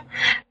Philadelphia.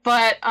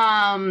 But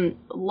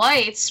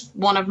Lights,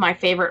 one of my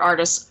favorite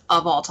artists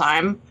of all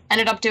time,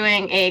 ended up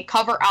doing a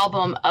cover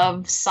album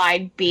of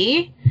Side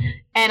B,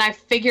 and I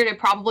figured it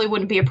probably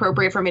wouldn't be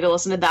appropriate for me to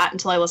listen to that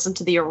until I listened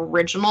to the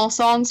original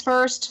songs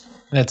first.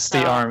 That's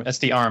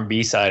the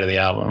R&B side of the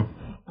album.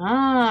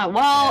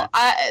 Well,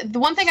 yeah. The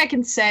one thing I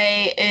can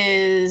say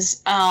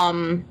is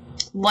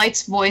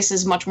Light's voice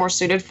is much more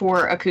suited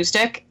for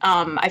acoustic.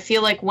 I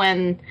feel like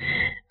when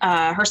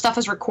her stuff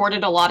is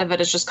recorded, a lot of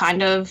it is just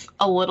kind of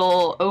a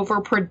little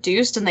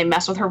overproduced, and they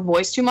mess with her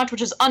voice too much,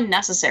 which is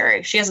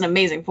unnecessary. She has an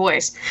amazing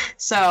voice.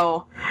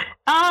 So,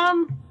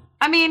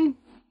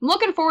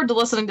 looking forward to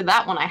listening to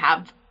that when I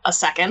have a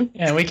second.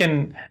 Yeah, we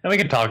can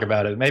talk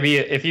about it. Maybe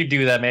if you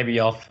do that, maybe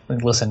I'll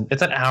listen.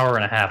 It's an hour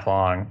and a half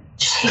long.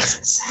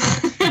 Jesus.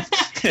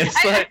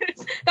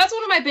 That's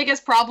one of my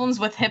biggest problems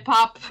with hip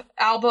hop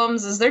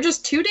albums is they're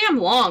just too damn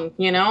long,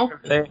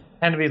 They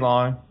tend to be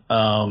long.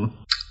 An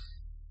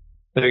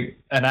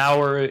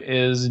hour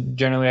is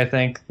generally, I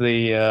think,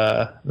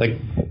 the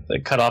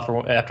cutoff.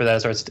 After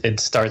that, it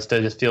starts to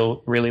just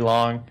feel really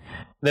long.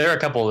 There are a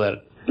couple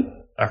that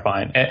are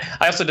fine. And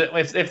I also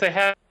if they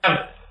have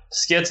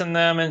skits in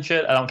them and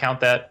shit, I don't count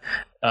that.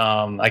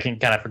 I can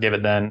kind of forgive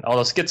it then.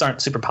 Although skits aren't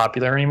super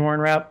popular anymore in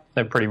rap,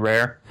 they're pretty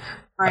rare.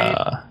 Right.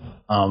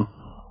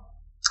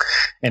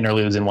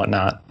 Interludes and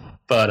whatnot.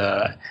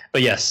 But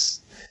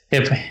yes,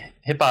 hip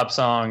hop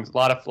songs, a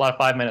lot of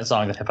 5-minute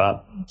songs in hip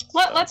hop.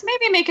 Let's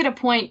maybe make it a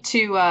point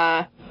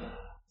to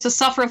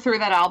suffer through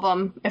that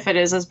album if it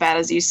is as bad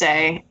as you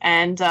say,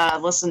 and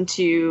listen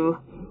to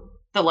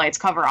the Lights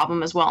cover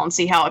album as well and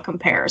see how it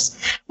compares.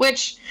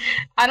 Which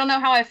I don't know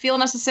how I feel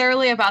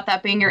necessarily about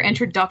that being your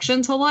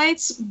introduction to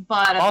Lights,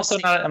 but I'm also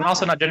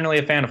not generally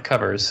a fan of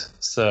covers,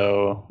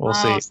 so we'll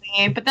see.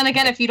 But then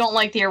again, if you don't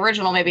like the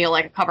original, maybe you'll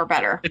like a cover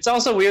better. It's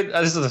also weird.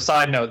 This is a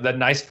side note. That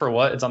 "Nice for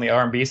What" is on the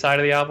R&B side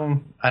of the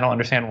album. I don't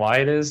understand why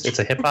it is. It's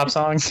a hip hop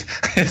song.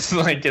 It's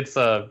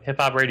a hip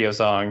hop radio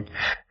song,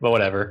 but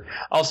whatever.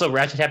 Also,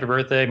 "Ratchet Happy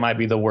Birthday" might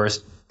be the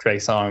worst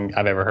Drake song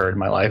I've ever heard in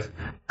my life.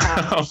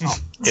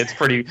 It's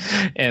pretty,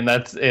 and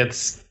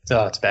it's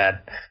bad.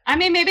 I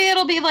mean, maybe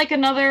it'll be like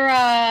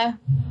another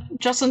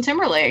Justin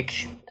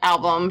Timberlake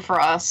album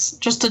for us,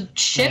 just to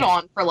shit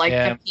on for like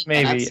 15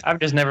 maybe. minutes. I've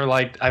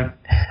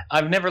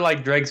never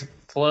liked Drake's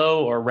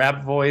flow or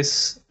rap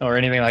voice or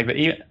anything like that.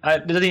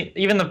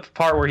 Even the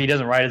part where he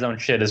doesn't write his own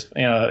shit is,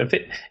 if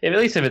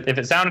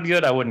it sounded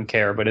good, I wouldn't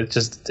care. But it's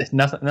just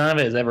nothing. None of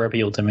it has ever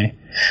appealed to me.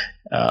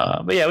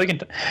 But yeah,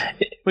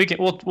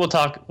 we'll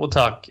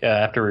talk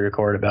after we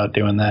record about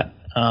doing that.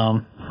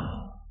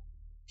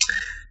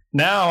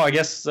 Now I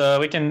guess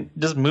we can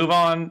just move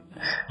on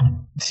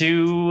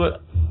to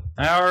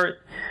our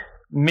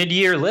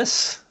mid-year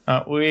lists.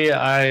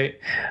 I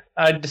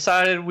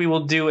decided we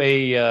will do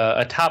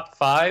a top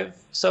 5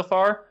 so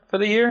far for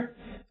the year.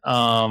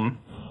 I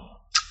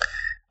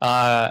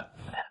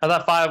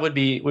thought 5 would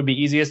be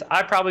easiest.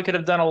 I probably could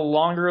have done a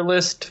longer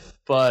list,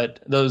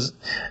 but those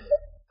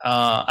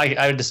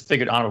I just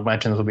figured honorable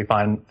mentions would be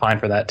fine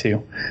for that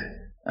too.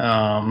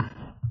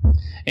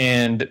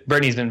 And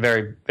Brittany's been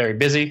very, very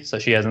busy, so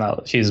she's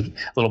a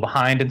little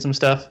behind in some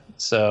stuff.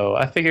 So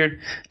I figured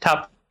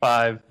top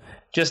 5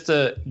 just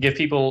to give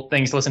people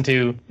things to listen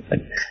to.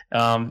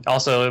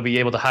 Also, it'll be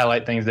able to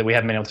highlight things that we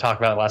haven't been able to talk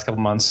about the last couple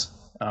months.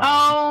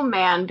 Oh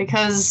man,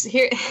 because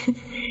here,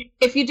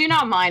 if you do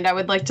not mind, I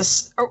would like to.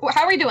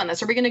 How are we doing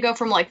this? Are we going to go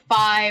from like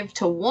 5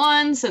 to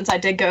 1? Since I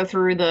did go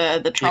through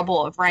the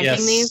trouble of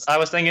ranking these. I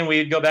was thinking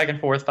we'd go back and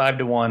forth 5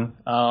 to 1.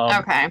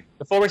 Okay.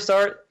 Before we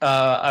start,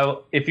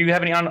 if you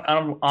have any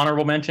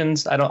honorable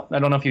mentions, I don't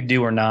know if you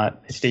do or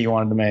not. That you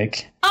wanted to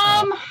make.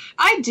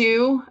 I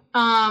do.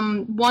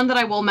 One that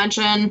I will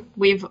mention,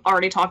 we've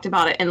already talked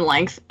about it in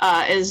length,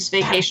 is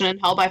Vacation in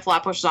Hell by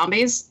Flatbush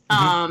Zombies.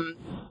 Mm-hmm.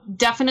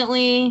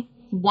 Definitely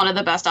one of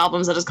the best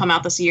albums that has come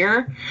out this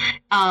year.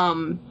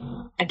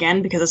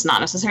 Again, because it's not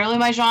necessarily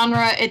my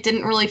genre, it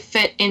didn't really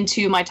fit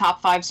into my top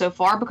 5 so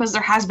far because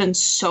there has been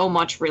so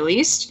much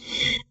released.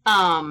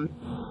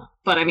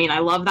 But I mean, I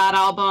love that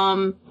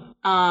album.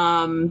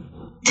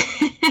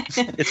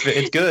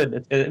 It's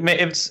good.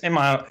 It's in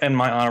my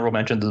honorable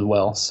mentions as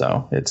well.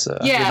 So it's and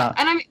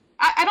I mean,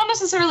 I don't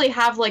necessarily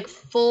have like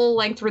full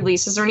length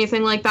releases or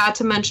anything like that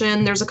to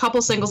mention. There's a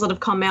couple singles that have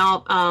come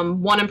out.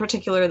 One in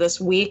particular this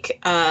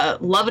week,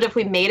 "Love It If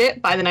We Made It"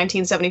 by the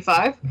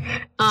 1975.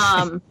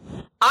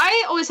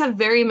 I always have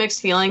very mixed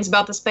feelings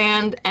about this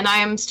band, and I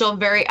am still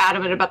very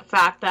adamant about the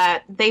fact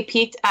that they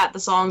peaked at the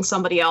song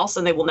Somebody Else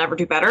and they will never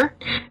do better.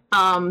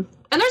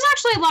 And there's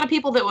actually a lot of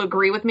people that would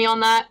agree with me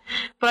on that,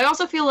 but I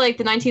also feel like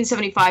the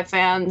 1975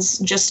 fans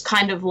just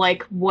kind of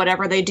like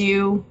whatever they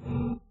do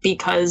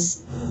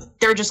because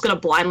they're just going to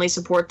blindly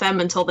support them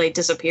until they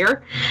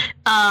disappear.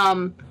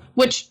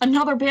 Which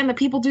another band that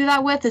people do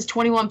that with is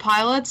 21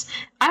 Pilots.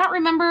 I don't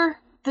remember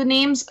the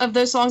names of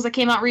those songs that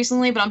came out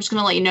recently, but I'm just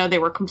going to let you know they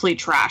were complete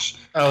trash.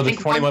 Oh, the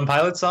 21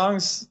 Pilots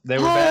songs? They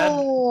were bad?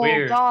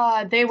 Oh,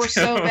 God, they were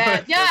so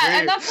bad. Yeah,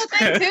 and that's the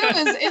thing, too,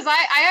 is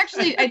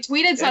I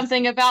tweeted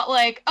something about,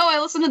 like,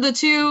 I listened to the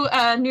 2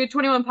 new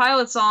 21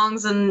 Pilots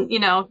songs, and,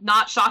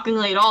 not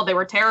shockingly at all, they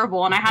were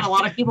terrible, and I had a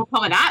lot of people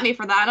coming at me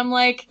for that. I'm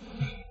like,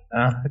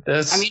 it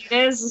is. I mean,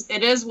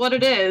 it is what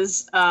it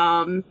is.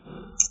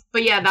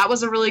 But yeah, that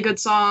was a really good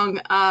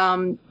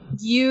song.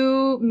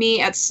 You,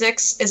 Me at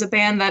 6 is a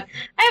band that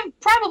I have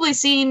probably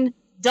seen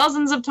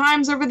dozens of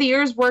times over the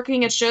years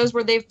working at shows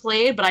where they've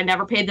played, but I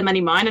never paid them any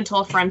mind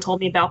until a friend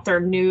told me about their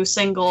new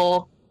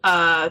single.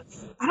 I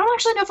don't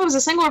actually know if it was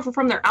a single or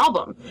from their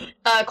album,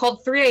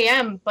 called 3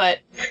 a.m., but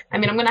I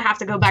mean, I'm going to have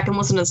to go back and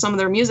listen to some of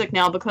their music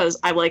now because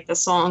I like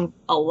this song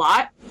a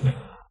lot.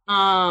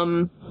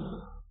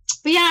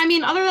 But yeah, I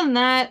mean, other than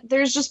that,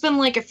 there's just been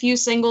like a few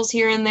singles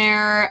here and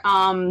there.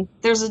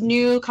 There's a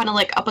new kind of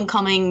like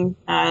up-and-coming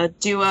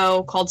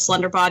duo called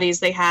Slender Bodies.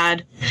 They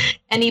had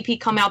an EP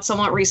come out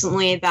somewhat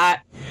recently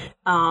that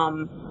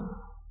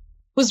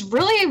was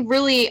really,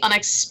 really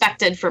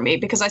unexpected for me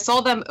because I saw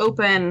them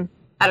open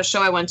at a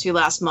show I went to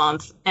last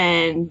month,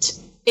 and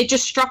it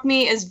just struck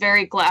me as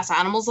very Glass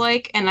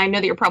Animals-like, and I know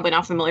that you're probably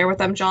not familiar with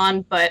them,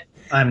 John, but...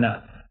 I'm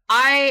not.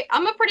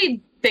 I'm a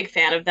pretty big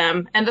fan of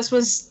them, and this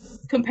was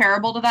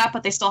comparable to that,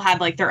 but they still had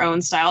like their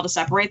own style to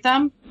separate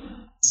them.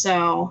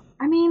 So,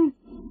 I mean,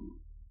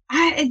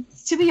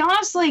 to be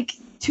honest, like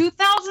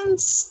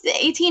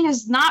 2018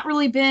 has not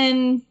really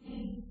been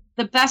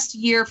the best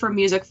year for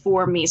music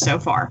for me so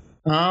far.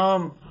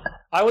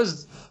 I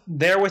was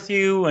there with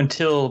you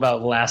until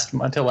last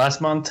month. Like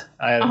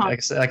I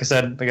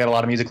said, I got a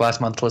lot of music last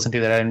month to listen to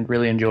that I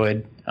really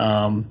enjoyed.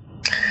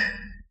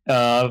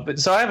 But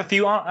so I have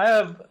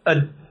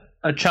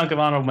a chunk of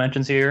honorable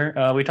mentions here.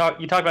 You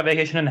talked about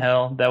Vacation in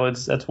Hell.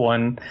 That's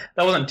one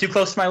that wasn't too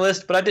close to my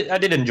list, but I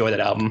did enjoy that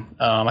album.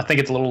 I think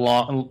it's a little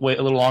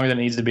longer than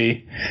it needs to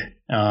be.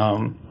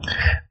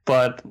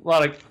 But a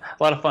lot of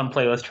fun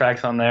playlist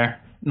tracks on there,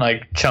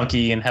 like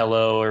Chunky and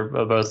Hello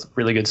are both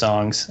really good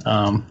songs.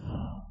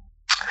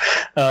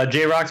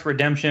 J-Rock's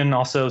Redemption,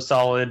 also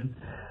solid.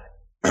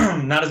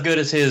 Not as good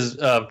as his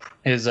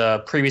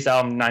previous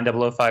album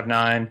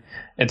 90059.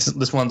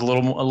 This one's a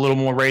little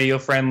more radio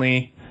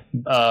friendly.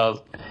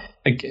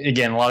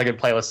 Again, a lot of good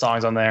playlist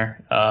songs on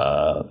there.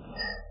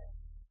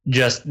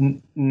 Just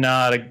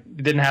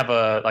didn't have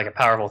a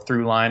powerful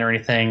through line or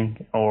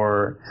anything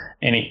or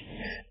any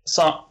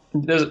song.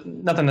 There's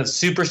nothing that's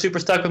super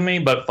stuck with me,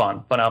 but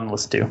fun album to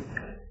listen to.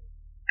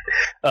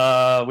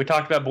 We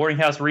talked about Boarding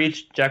House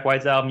Reach, Jack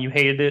White's album. You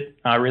hated it.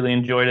 I really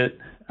enjoyed it.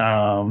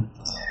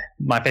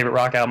 My favorite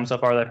rock album so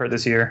far that I've heard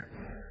this year.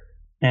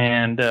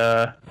 And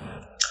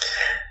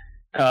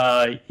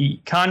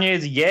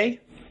Kanye's Ye,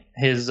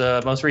 his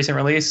most recent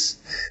release,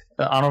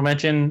 honorable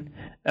mention,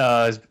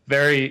 is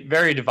very,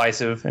 very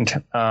divisive in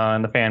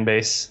the fan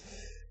base.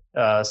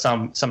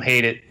 Some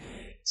hate it,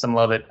 some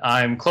love it.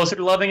 I'm closer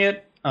to loving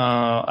it.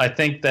 I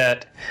think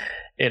that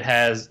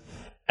it's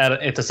a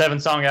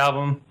 7-song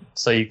album,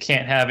 so you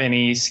can't have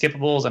any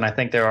skippables, and I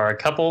think there are a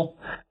couple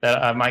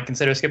that I might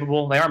consider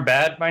skippable. They aren't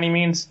bad by any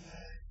means.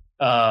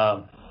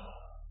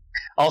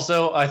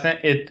 Also, I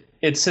think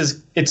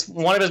it's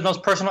one of his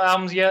most personal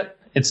albums yet.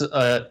 It's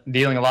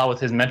dealing a lot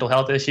with his mental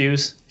health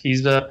issues.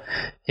 His bipolar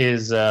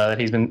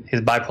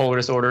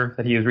disorder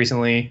that he was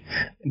recently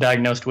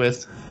diagnosed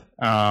with,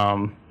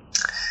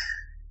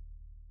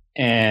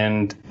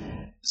 and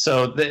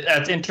so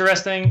that's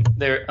interesting.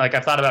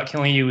 I've thought about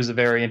Killing You is a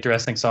very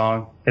interesting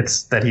song.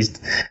 It's that he's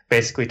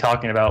basically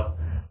talking about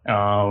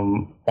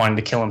wanting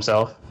to kill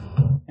himself,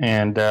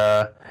 and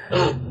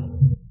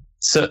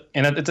it's an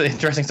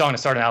interesting song to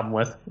start an album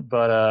with.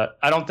 But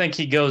I don't think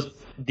he goes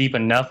deep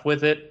enough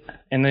with it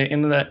in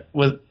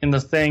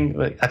the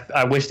thing.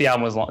 I wish the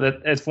album was long.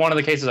 It's one of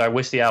the cases I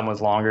wish the album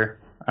was longer.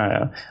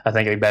 I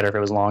think it'd be better if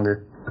it was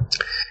longer.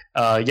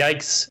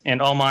 Yikes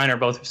and All Mine are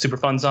both super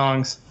fun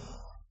songs.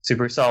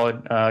 Super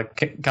solid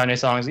Kanye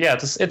songs. Yeah,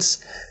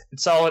 it's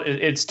solid.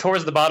 It's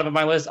towards the bottom of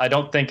my list. I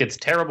don't think it's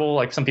terrible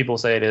like some people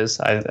say it is.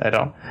 I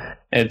don't.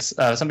 It's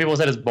some people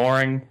said it's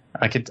boring.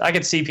 I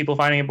could see people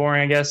finding it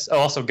boring, I guess. Oh,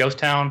 also Ghost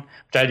Town,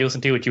 which I did listen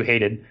to, which you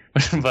hated,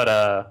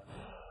 but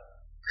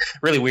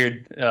really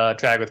weird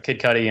track with Kid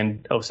Cudi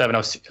and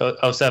 070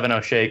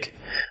 Shake.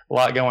 A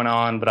lot going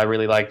on, but I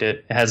really liked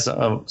it. It has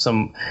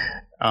some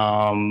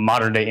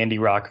modern day indie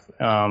rock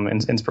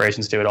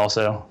inspirations to it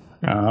also.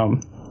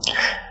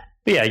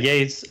 But yeah,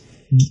 Ye's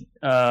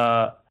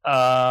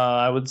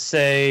I would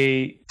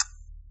say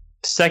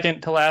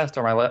second to last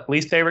or my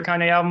least favorite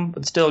Kanye album,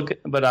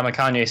 but I'm a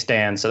Kanye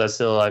stan, so I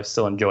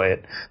still enjoy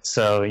it.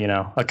 So,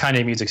 a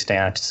Kanye music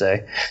stan, I should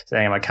say.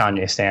 Saying I'm a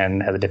Kanye stan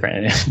has a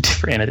different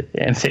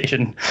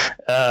annotation.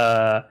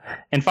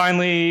 And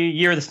finally,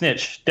 Year of the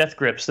Snitch, Death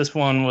Grips. This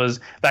one was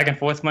back and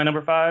forth my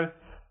number 5.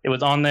 It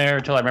was on there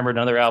until I remembered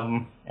another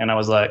album, and I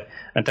was like,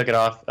 I took it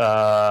off.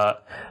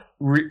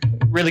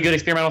 Really good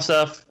experimental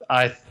stuff.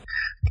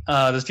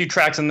 There's a few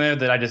tracks in there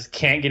that I just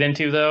can't get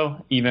into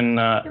though. Even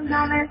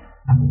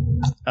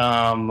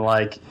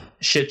like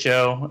Shit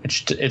Show.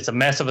 It's a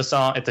mess of a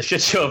song. It's a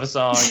shit show of a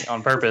song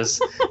on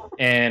purpose.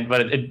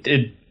 But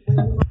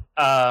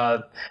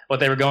what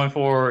they were going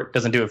for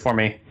doesn't do it for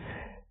me.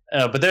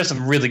 But there's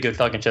some really good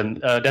fucking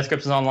shit. Death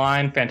Grips is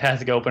online.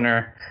 Fantastic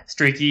opener.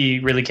 Streaky,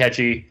 really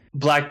catchy.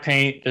 Black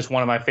Paint, just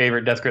one of my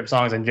favorite Death Grip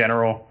songs in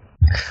general.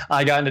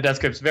 I got into Death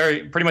Grips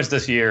pretty much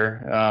this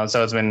year,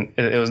 so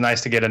it was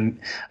nice to get a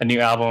new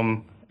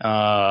album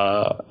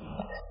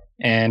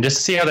and just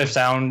to see how their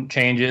sound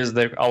changes.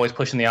 They're always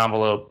pushing the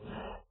envelope.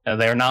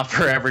 They're not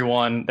for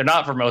everyone. They're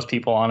not for most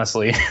people,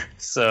 honestly.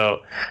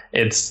 So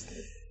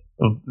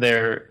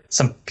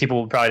some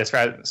people would probably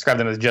describe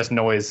them as just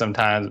noise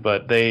sometimes,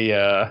 but they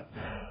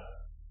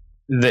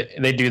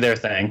do their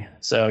thing.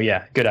 So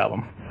yeah, good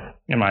album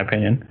in my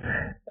opinion.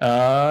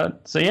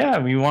 So yeah,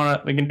 we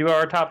can do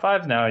our top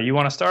 5s now. You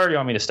want to start, or you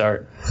want me to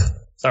start?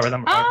 Start with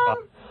number 5.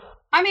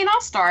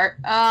 I'll start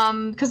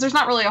because there's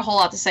not really a whole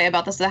lot to say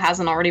about this that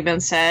hasn't already been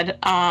said.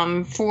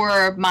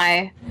 For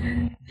my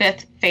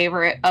 5th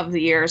favorite of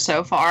the year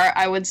so far,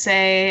 I would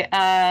say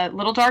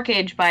Little Dark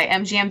Age by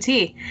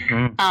MGMT.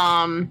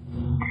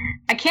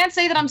 I can't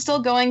say that I'm still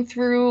going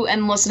through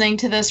and listening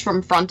to this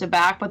from front to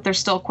back, but there's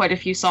still quite a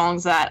few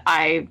songs that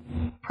I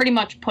pretty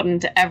much put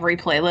into every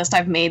playlist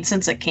I've made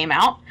since it came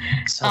out.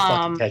 So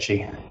fucking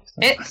catchy.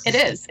 It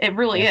is. It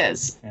really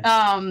is.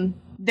 Yeah.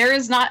 There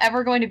is not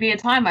ever going to be a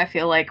time, I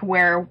feel like,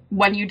 where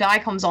When You Die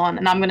comes on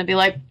and I'm going to be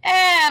like,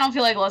 I don't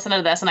feel like listening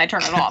to this, and I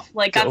turn it off.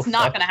 Like, that's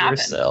not going to happen.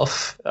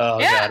 Yourself. Oh,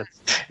 yeah. God.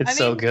 It's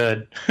so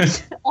good.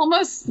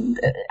 Almost,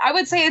 I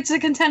would say it's a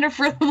contender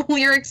for the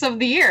lyrics of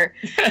the year.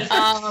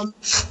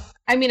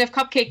 I mean, if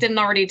Cupcake didn't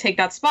already take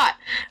that spot.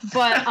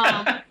 But,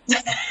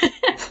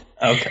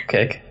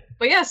 Cupcake.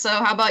 But yeah, so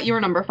how about your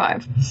number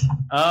 5?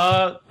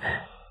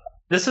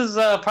 This is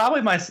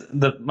probably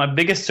my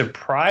biggest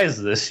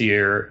surprise this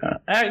year.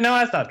 No,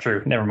 that's not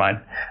true. Never mind.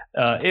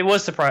 It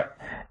was surprise.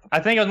 I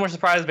think I was more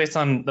surprised based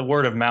on the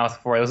word of mouth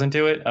before I listened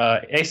to it.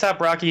 A$AP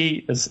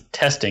Rocky's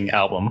Testing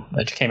album,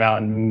 which came out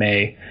in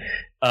May.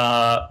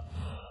 I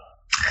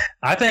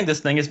think this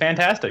thing is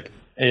fantastic.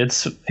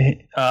 It's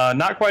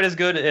not quite as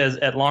good as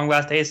At Long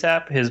Last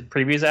A$AP, his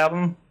previous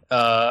album,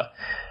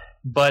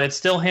 but it's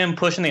still him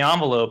pushing the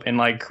envelope and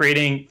like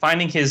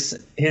finding his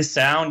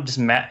sound.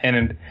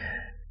 And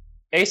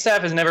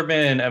A$AP has never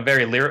been a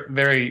very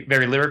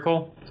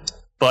lyrical,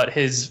 but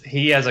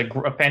he has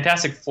a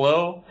fantastic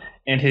flow.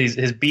 And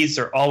his beats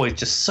are always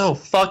just so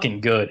fucking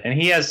good, and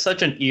he has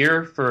such an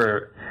ear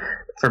for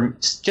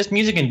just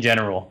music in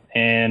general.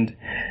 And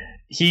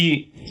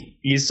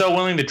he's so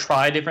willing to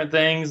try different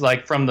things,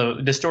 like from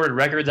the Distorted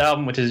Records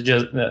album, which is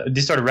just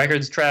Distorted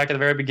Records track at the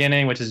very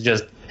beginning, which is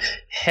just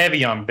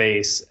heavy on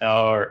bass,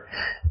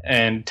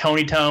 and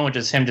Tony Tone, which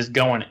is him just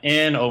going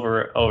in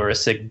over a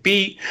sick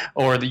beat,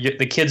 or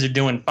the Kids Are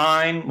Doing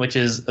Fine, which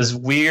is this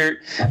weird.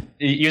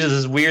 It uses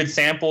this weird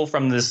sample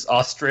from this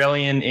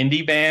Australian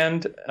indie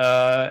band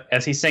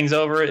as he sings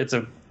over it. It's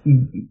a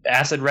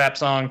acid rap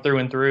song through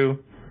and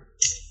through.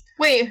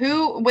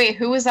 Who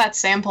was that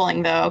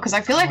sampling though? Because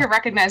I feel like I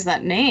recognize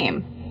that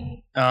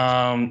name.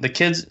 The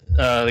kids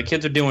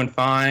are doing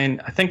fine.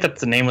 I think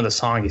that's the name of the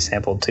song he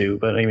sampled too.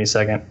 But give me a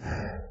second.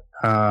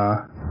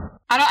 I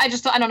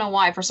don't know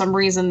why. For some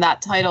reason,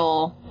 that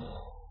title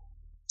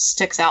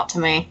sticks out to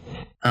me.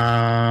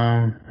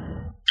 The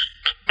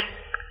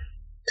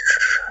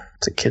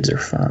kids are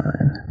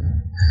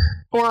fine.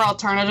 Or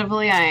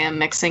alternatively, I am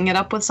mixing it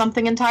up with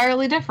something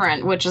entirely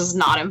different, which is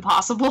not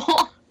impossible.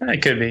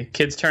 It could be.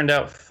 Kids Turned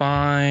Out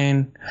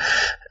Fine.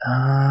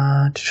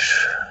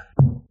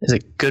 Is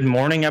it Good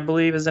Morning, I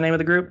believe, is the name of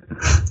the group?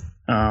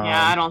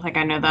 Yeah, I don't think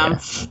I know them.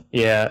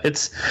 Yeah,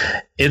 it's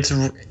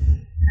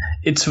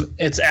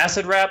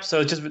acid rap, so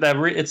it's just that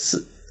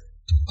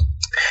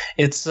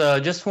it's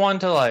just one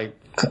to like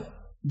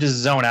just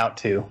zone out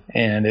to,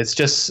 and it's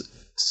just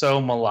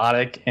so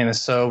melodic and it's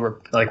so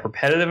like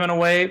repetitive in a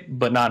way,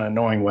 but not in an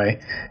annoying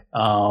way.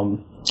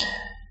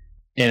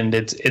 And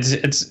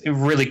it's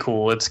really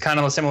cool. It's kind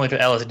of similar to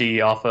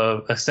LSD, off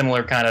of a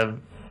similar kind of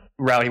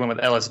route he went with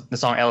the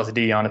song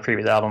LSD on the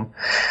previous album.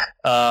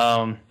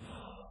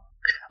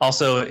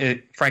 Also,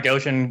 Frank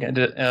Ocean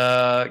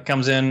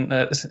comes in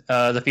as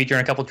a feature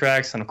in a couple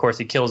tracks, and of course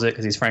he kills it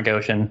because he's Frank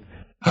Ocean.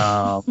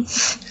 I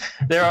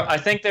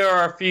think there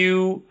are a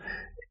few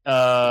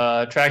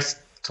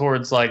tracks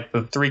towards like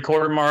the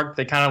 3/4 mark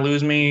that kind of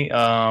lose me.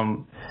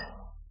 Guns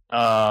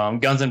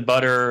and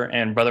Butter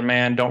and Brother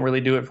Man don't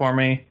really do it for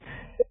me.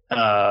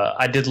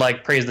 I did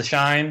like Praise the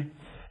Shine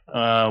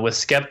with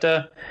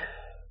Skepta.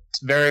 It's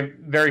very,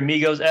 very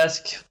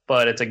Migos-esque,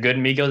 but it's a good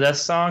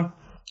Migos-esque song,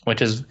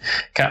 which is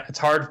it's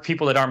hard for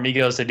people that aren't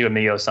Migos to do a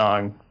Migos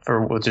song,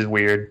 which is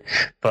weird.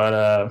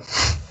 But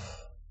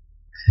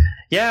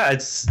yeah,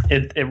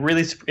 it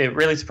really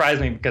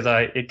surprised me because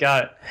it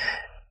got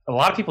a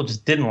lot of people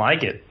just didn't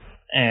like it,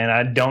 and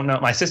I don't know.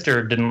 My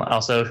sister didn't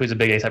also, who's a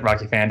big A$AP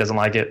Rocky fan, doesn't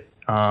like it.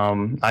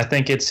 I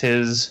think it's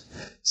his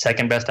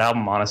second best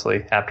album,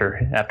 honestly, after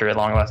At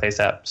Long Last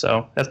A$AP.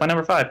 So that's my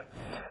number 5.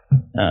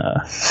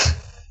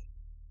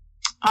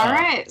 All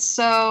right,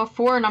 so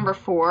for number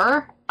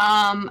 4,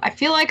 I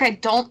feel like I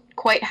don't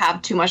quite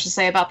have too much to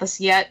say about this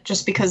yet,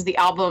 just because the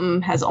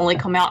album has only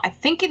come out, I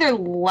think, either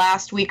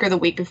last week or the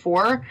week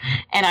before,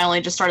 and I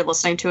only just started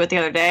listening to it the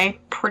other day,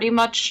 pretty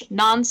much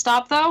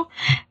nonstop, though,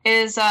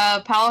 is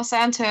Palo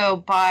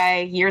Santo by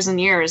Years and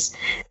Years.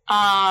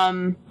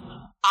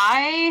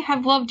 I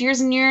have loved Years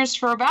and Years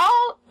for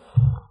about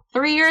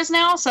 3 years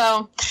now,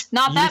 so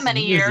not that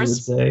many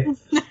years. No,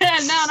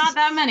 not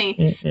that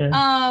many.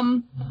 Yeah.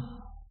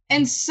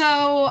 And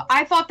so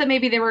I thought that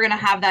maybe they were going to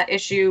have that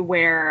issue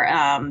where,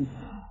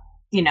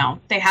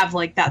 they have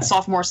like that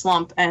sophomore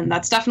slump, and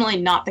that's definitely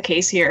not the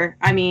case here.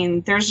 I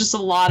mean, there's just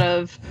a lot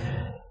of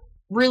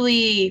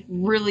really,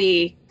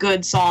 really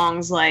good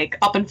songs, like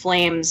Up in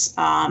Flames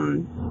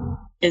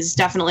is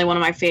definitely one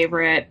of my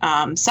favorite.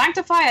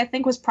 Sanctify, I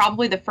think, was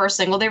probably the first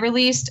single they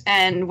released,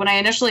 and when I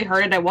initially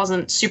heard it, I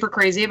wasn't super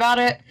crazy about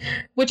it,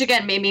 which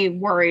again made me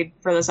worried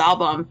for this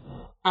album.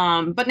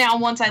 But now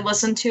once I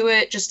listened to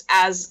it just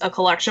as a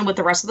collection with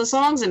the rest of the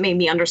songs, it made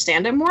me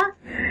understand it more.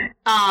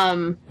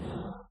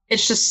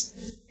 It's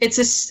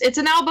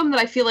an album that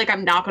I feel like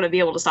I'm not going to be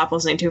able to stop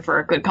listening to for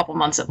a good couple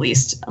months at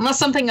least, unless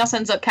something else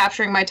ends up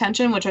capturing my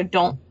attention, which I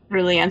don't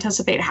really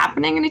anticipate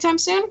happening anytime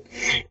soon.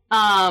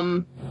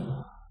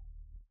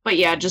 But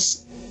yeah,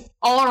 just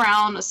all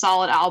around a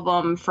solid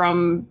album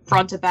from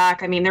front to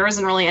back. I mean, there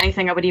isn't really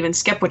anything I would even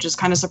skip, which is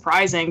kind of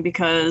surprising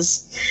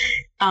because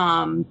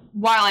while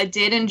I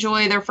did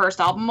enjoy their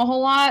first album a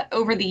whole lot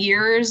over the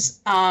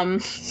years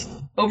and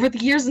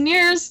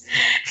years,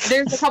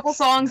 there's a couple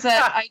songs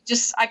that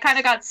I kind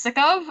of got sick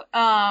of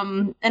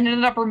and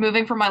ended up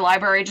removing from my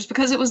library just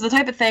because it was the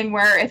type of thing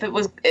where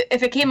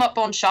if it came up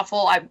on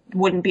shuffle, I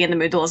wouldn't be in the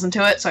mood to listen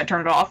to it, so I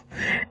turned it off.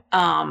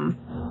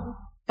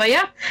 But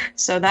yeah,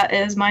 so that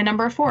is my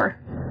number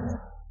 4.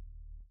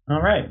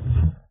 All right.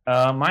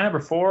 My number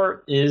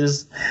 4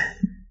 is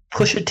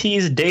Pusha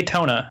T's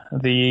Daytona,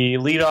 the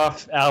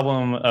lead-off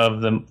album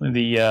of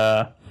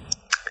the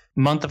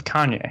month of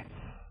Kanye.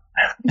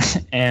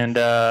 And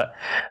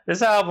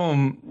this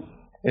album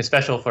is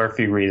special for a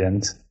few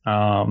reasons.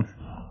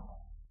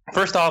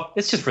 First off,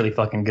 it's just really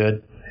fucking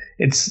good.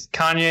 It's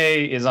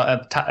Kanye is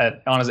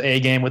on his A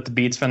game with the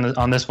beats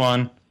on this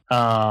one.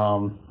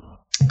 There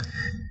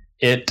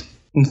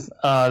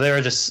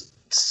are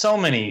just so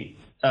many.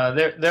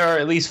 There are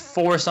at least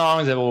 4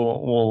 songs that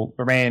will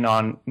remain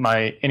on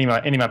any of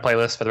my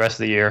playlists for the rest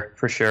of the year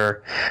for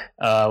sure.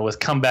 With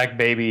 "Comeback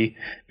Baby"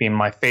 being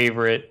my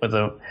favorite, with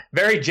a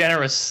very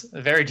generous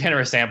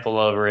sample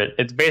over it.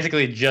 It's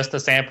basically just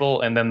a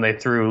sample, and then they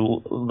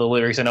threw the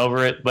lyrics in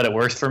over it, but it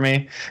works for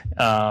me.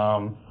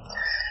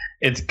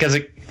 It's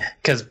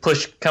because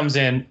Push comes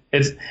in.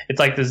 It's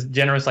like this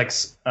generous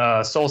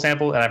soul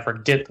sample, and I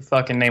forget the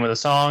fucking name of the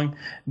song,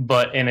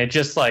 and it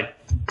just like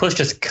Push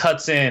just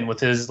cuts in with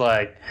his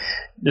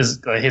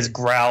his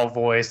growl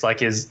voice, like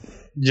his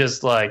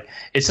just like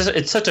it's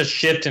such a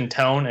shift in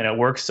tone, and it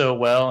works so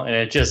well, and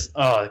it just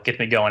it gets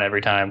me going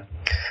every time.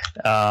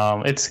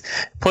 It's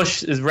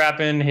Push is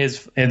rapping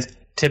his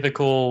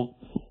typical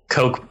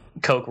coke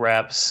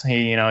raps.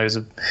 He he's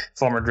a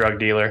former coke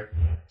dealer.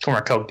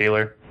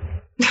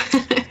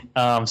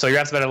 So he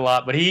raps about it a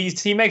lot, but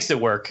he makes it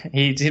work.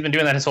 He's been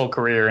doing that his whole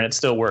career, and it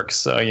still works.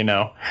 So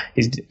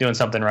he's doing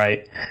something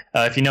right.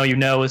 If you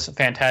know is a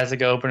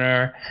fantastic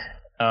opener.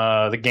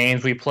 The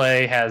Games We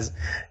Play has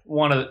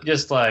one of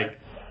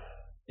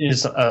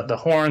the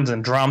horns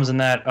and drums in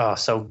that. Oh,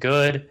 so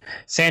good.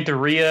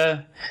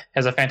 Santeria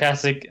has a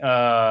fantastic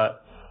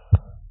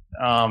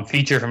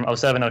feature from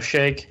 070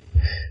 Shake,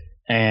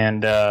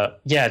 and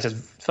just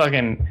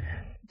fucking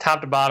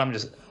top to bottom,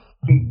 just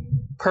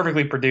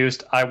perfectly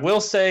produced. I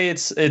will say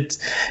it's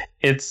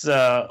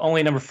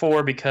only number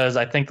 4 because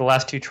I think the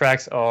last 2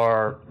 tracks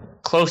are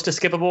close to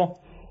skippable.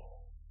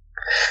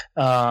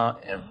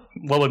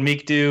 What Would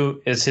Meek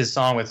Do is his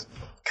song with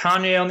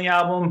Kanye on the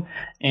album,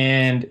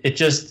 and it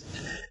just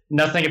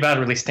nothing about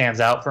it really stands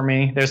out for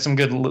me. There's some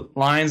good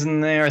lines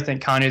in there. I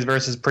think Kanye's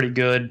verse is pretty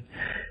good,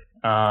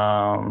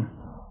 but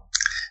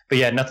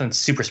yeah, nothing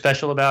super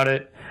special about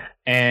it.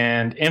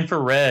 And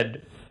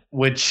Infrared,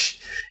 which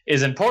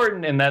is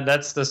important in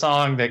that's the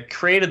song that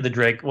created the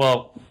Drake,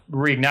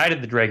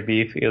 reignited the Drake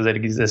beef because it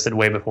existed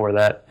way before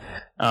that,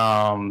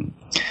 and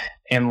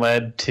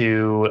led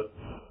to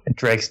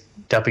Drake's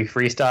Duppy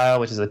Freestyle,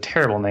 which is a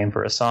terrible name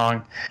for a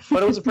song,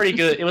 but it was a pretty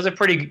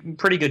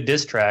good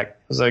diss track. It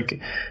was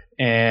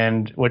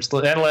which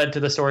then led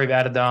to the story of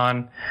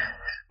Adidon,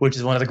 which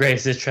is one of the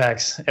greatest diss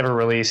tracks ever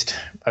released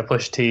by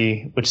Pusha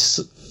T, which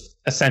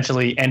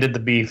essentially ended the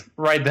beef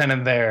right then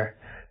and there.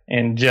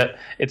 And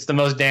it's the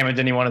most damage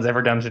anyone has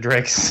ever done to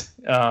Drake's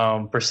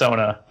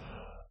persona.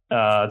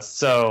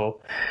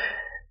 So,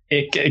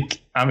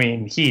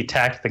 he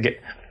attacked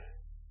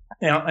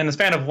in the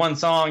span of one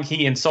song,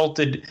 he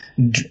insulted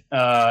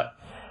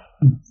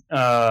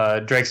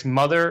Drake's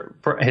mother,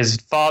 his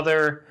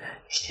father,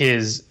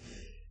 his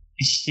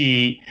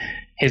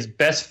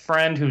best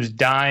friend who's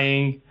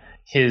dying,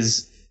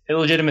 his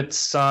illegitimate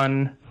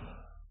son,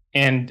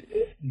 and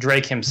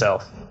Drake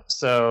himself.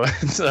 So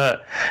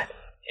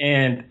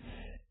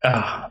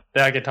I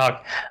could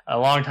talk a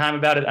long time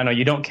about it. I know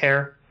you don't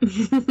care,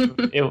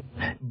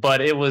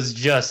 but it was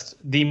just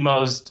the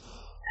most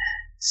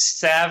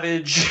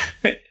savage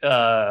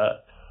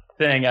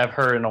thing I've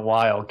heard in a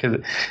while.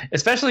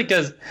 Especially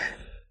because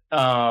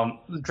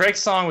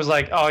Drake's song was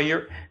like, "Oh,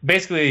 you're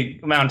basically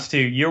amounts to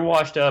you're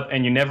washed up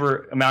and you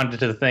never amounted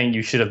to the thing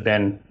you should have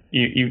been.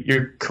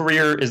 Your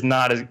career is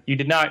not as you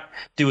did not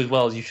do as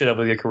well as you should have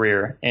with your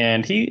career."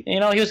 And he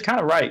was kind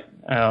of right.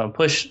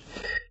 Push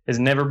has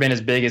never been as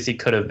big as he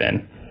could have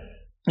been,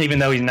 even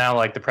though he's now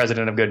like the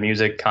president of Good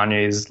Music,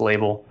 Kanye's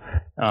label.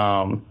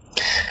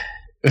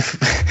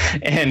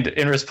 And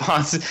in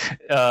response,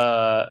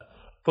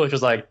 Push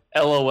was like,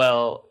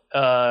 "LOL,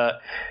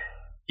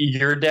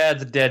 your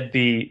dad's a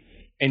deadbeat,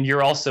 and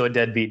you're also a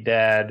deadbeat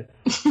dad,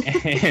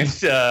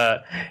 and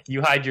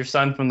you hide your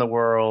son from the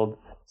world.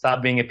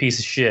 Stop being a piece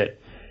of shit."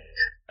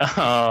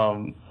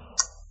 Yeah,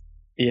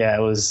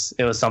 it was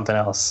something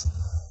else,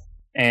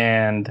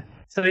 and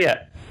so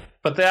yeah.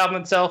 But the album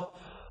itself,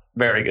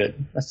 very good.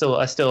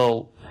 I'll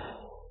still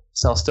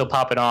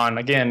pop it on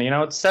again.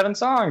 It's 7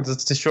 songs.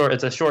 It's a short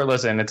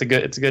listen. It's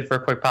good for a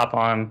quick pop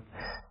on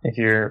if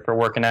you're for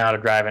working out or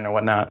driving or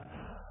whatnot.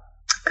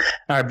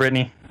 All right,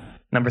 Brittany,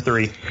 number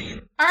 3.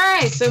 All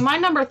right, so my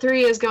number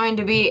 3 is going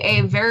to be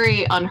a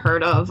very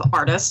unheard of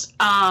artist.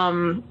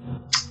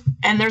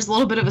 And there's a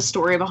little bit of a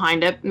story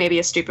behind it, maybe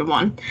a stupid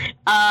one.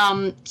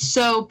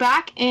 So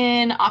back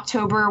in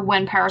October,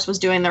 when Paris was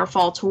doing their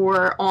fall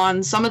tour,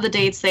 on some of the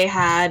dates they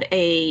had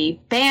a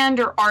band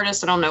or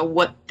artist, I don't know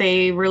what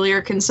they really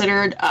are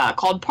considered,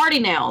 called Party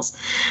Nails.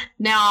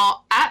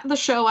 Now, at the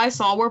show I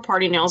saw where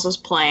Party Nails was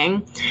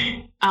playing,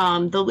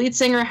 the lead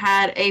singer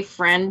had a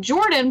friend,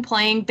 Jordan,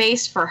 playing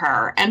bass for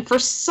her. And for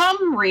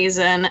some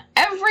reason,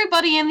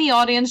 everybody in the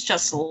audience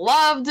just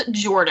loved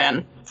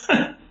Jordan.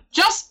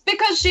 Just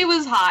because she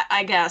was hot,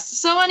 I guess.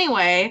 So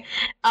anyway,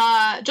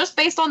 just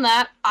based on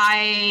that,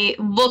 I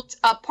looked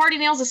up Party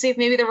Nails to see if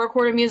maybe the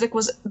recorded music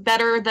was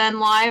better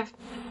than live.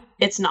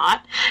 It's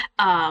not.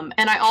 And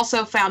I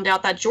also found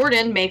out that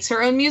Jordan makes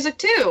her own music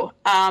too,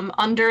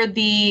 under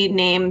the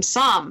name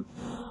Some.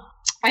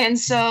 And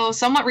so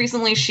somewhat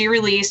recently she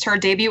released her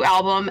debut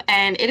album,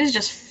 and it is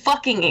just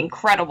fucking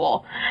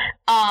incredible.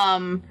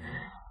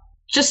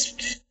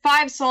 Just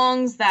 5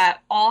 songs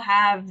that all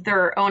have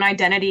their own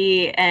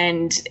identity,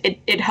 and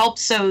it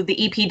helps so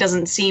the EP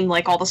doesn't seem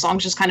like all the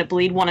songs just kind of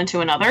bleed one into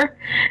another.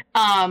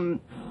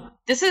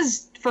 This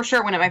is for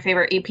sure one of my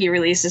favorite EP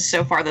releases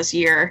so far this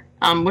year,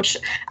 which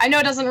I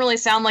know doesn't really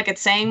sound like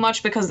it's saying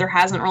much because there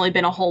hasn't really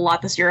been a whole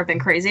lot this year I've been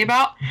crazy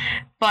about,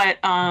 but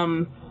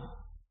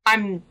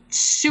I'm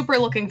super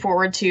looking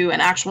forward to an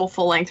actual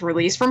full-length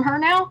release from her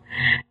now.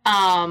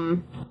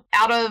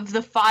 Out of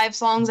the 5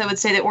 songs, I would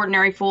say that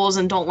Ordinary Fools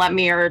and Don't Let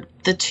Me are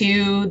the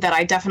 2 that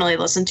I definitely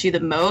listen to the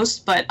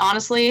most. But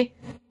honestly,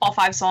 all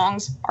 5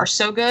 songs are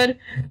so good.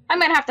 I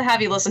might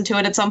have you listen to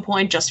it at some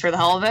point just for the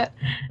hell of it.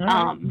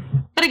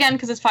 But again,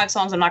 because it's 5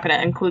 songs, I'm not going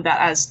to include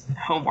that as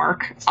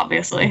homework,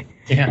 obviously.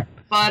 Yeah.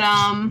 But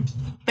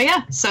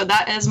yeah, so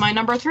that is my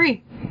number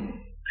 3.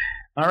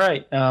 All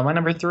right, my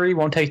number 3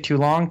 won't take too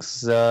long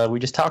because we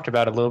just talked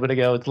about it a little bit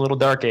ago. It's Little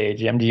Dark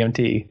Age,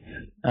 MGMT.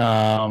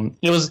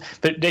 It was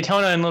the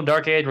Daytona and Little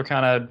Dark Age were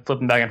kind of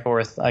flipping back and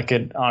forth. I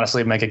could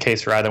honestly make a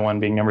case for either one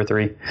being number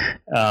 3.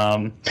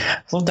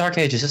 Little Dark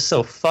Age is just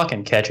so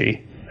fucking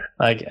catchy.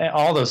 Like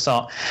all those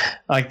songs,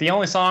 like the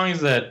only songs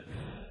that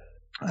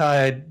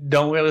I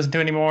don't really listen to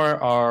anymore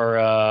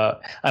are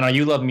I know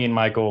You Love Me and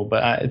Michael,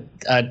 but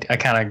I'm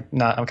kind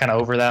of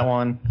over that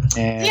one.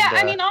 And, yeah,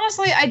 I mean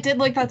honestly, I did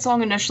like that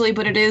song initially,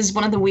 but it is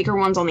one of the weaker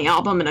ones on the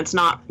album, and it's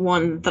not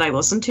one that I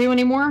listen to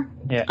anymore.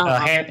 Yeah,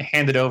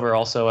 Hand It Over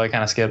also I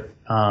kind of skip.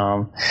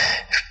 That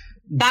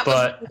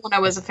was the one I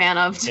was a fan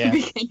of to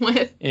begin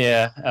with.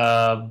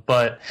 Yeah,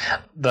 but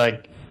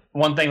like.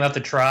 One Thing Left to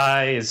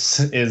Try is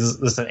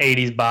this an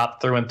 80s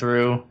bop through and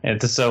through. It's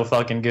just so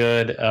fucking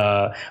good.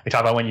 We talk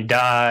about When You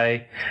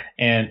Die,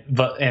 and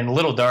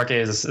Little Dark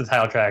Age, the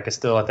title track, is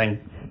still I think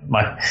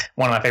one of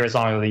my favorite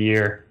songs of the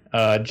year.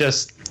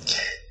 Just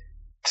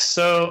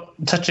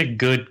such a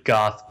good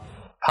goth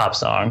pop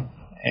song,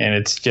 and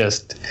it's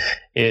just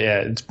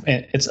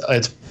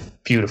it's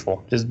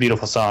beautiful, just a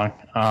beautiful song.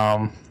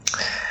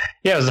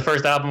 Yeah, it was the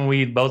first album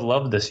we both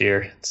loved this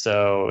year,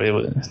 so it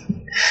was,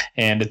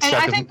 and it's. And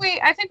I think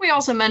we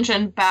also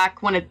mentioned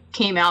back when it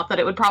came out that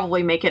it would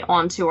probably make it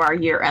onto our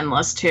year-end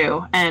list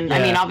too. And yeah.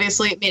 I mean,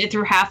 obviously, it made it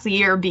through half the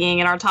year being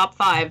in our top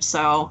 5,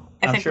 so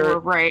I think we were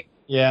right.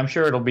 Yeah, I'm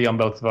sure it'll be on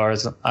both of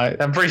ours.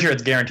 I'm pretty sure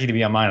it's guaranteed to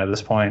be on mine at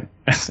this point.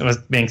 It was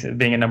being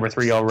at number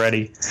 3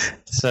 already,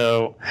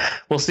 so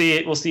we'll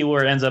see. We'll see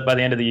where it ends up by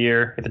the end of the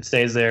year. If it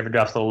stays there, if it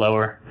drops a little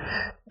lower.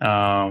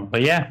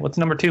 But yeah, what's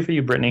number 2 for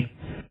you, Brittany?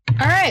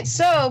 All right,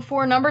 so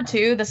for number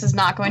 2, this is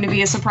not going to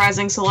be a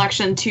surprising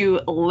selection to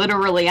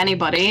literally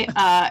anybody.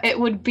 It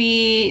would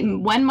be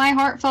When My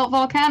Heart Felt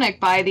Volcanic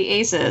by the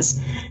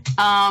Aces.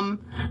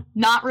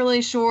 Not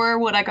really sure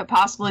what I could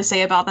possibly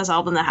say about this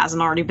album that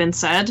hasn't already been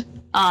said.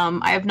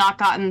 I have not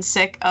gotten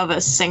sick of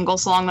a single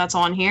song that's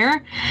on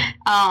here.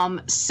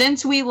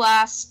 Since we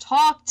last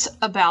talked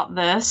about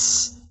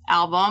this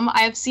album,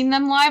 I have seen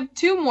them live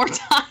 2 more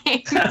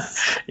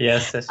times.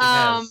 Yes, she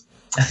has.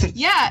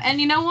 Yeah, and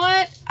you know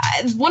what?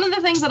 One of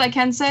the things that I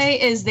can say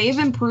is they've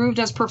improved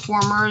as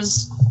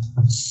performers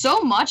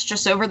so much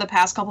just over the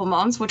past couple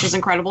months, which is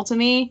incredible to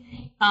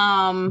me.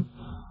 I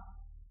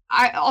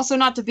also,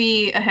 not to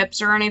be a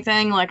hipster or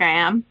anything like I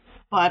am,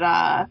 but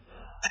I'm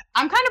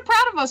kind of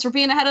proud of us for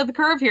being ahead of the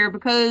curve here,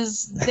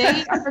 because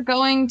they are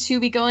going to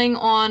be going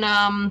on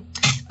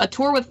a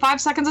tour with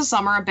 5 Seconds of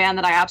Summer, a band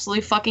that I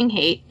absolutely fucking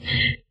hate.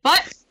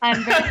 But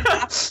I'm very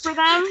happy for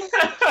them.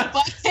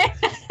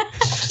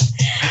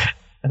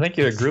 I think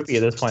you're a groupie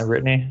at this point,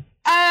 Brittany.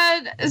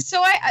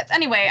 So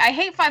anyway, I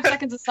hate 5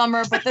 Seconds of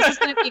Summer, but this is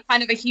going to be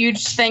kind of a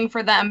huge thing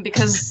for them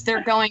because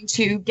they're going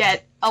to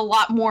get a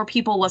lot more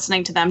people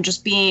listening to them,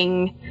 just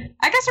being,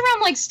 I guess,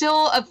 around like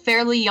still a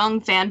fairly young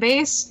fan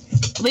base.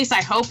 At least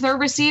I hope they're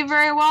received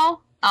very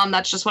well.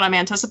 That's just what I'm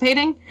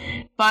anticipating.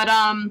 But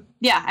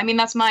yeah, I mean,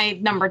 that's my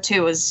number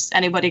 2. Is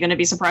anybody going to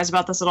be surprised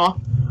about this at all?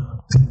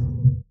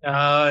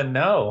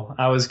 No.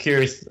 I was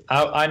curious.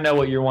 I know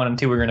what your 1 and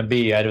 2 were going to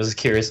be. I was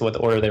curious what the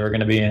order they were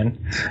going to be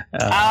in.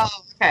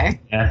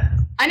 Okay. Yeah.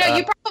 I know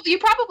you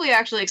probably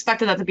actually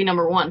expected that to be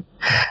number 1.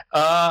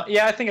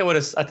 Yeah, I think I would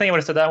have said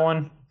that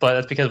one, but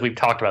that's because we've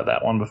talked about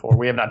that one before.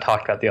 We have not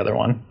talked about the other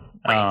one.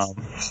 Right.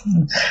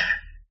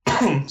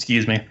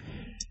 Excuse me.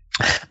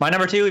 My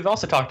number 2, we've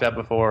also talked about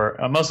before,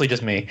 mostly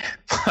just me,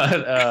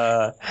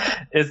 but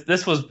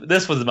this was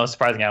the most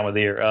surprising album of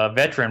the year.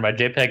 "Veteran" by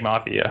JPEG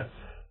Mafia.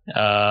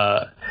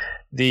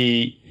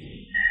 The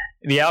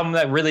album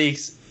that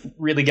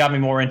really got me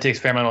more into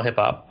experimental hip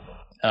hop.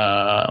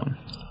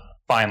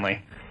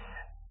 Finally,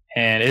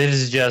 and it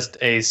is just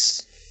a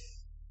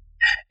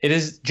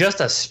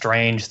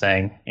strange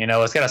thing.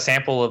 It's got a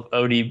sample of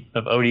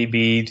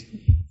ODB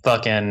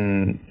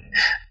fucking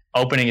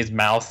opening his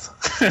mouth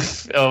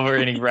over,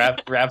 and he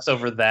raps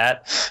over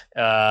that,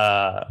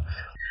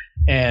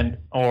 and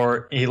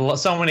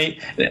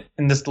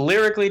just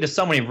lyrically, just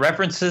so many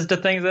references to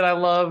things that I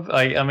love.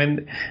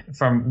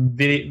 From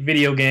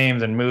video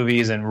games and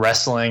movies and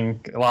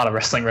wrestling, a lot of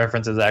wrestling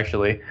references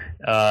actually.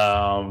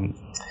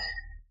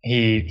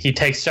 He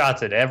takes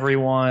shots at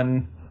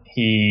everyone.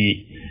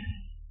 It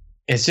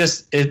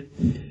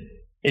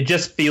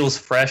just feels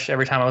fresh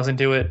every time I listen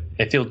to it.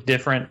 It feels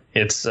different.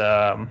 It's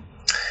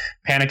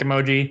Panic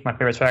Emoji, my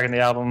favorite track in the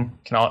album.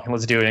 Can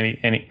listen to it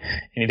any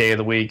day of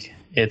the week.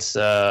 It's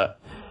and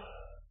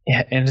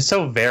it's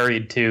so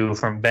varied too,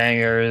 from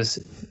bangers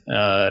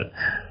to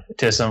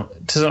some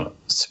a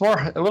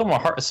little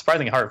more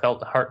surprisingly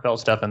heartfelt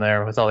stuff in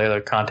there with all the other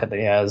content that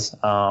he has.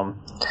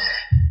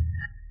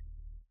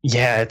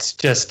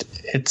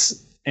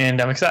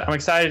 And I'm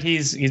excited.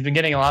 He's been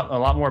getting a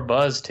lot more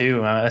buzz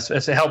too.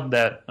 It's helped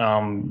that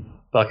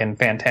fucking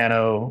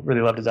Fantano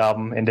really loved his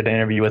album and did an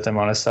interview with him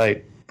on his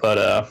site.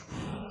 But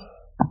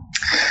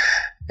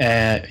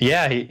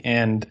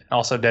and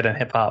also Dead End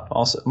Hip Hop.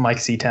 Also Mike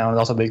Seatown is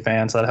also a big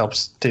fan, so that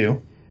helps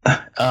too.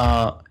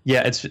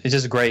 It's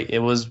just great. It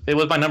was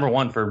my number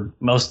 1 for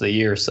most of the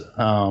years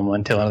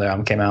until another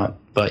album came out.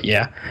 But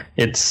yeah,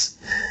 it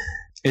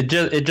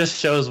just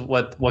shows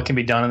what can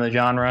be done in the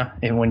genre,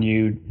 and when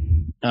you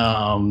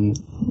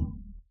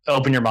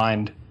open your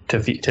mind to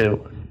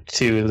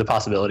the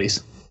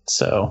possibilities.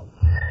 So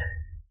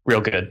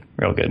real good.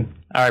 All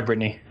right,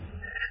 Brittany,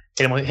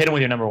 hit him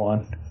with your number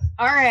 1.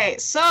 All right,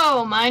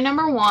 so my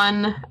number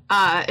 1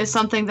 is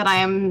something that I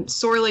am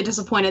sorely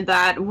disappointed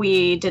that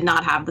we did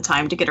not have the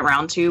time to get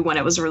around to when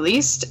it was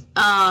released.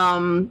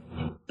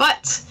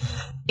 But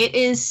it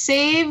is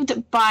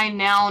Saved by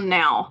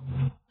Now.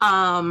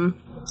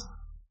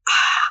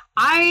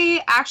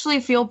 I actually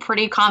feel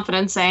pretty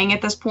confident saying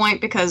at this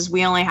point, because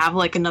we only have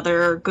like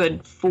another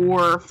good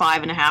 5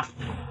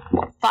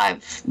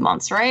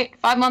 months, right?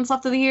 5 months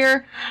left of the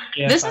year.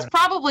 Yeah, this is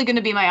probably going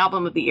to be my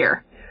album of the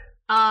year.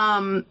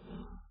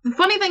 The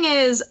funny thing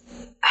is,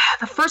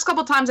 the first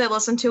couple times I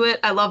listened to it,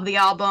 I loved the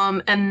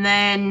album, and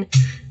then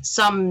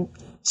some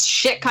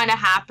shit kind of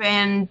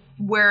happened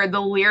where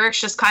the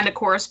lyrics just kind of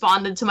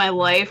corresponded to my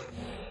life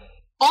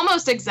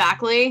almost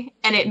exactly,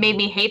 and it made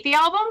me hate the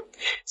album.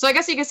 So I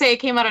guess you could say it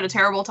came out at a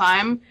terrible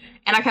time,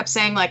 and I kept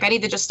saying, like, I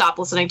need to just stop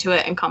listening to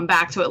it and come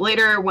back to it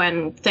later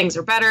when things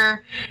are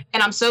better.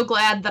 And I'm so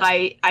glad that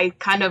I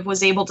kind of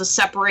was able to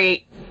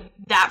separate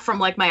that from,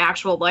 like, my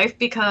actual life,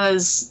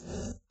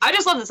 because I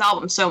just love this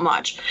album so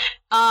much.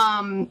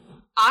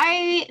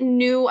 I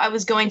knew I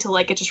was going to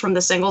like it just from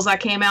the singles that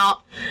came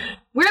out.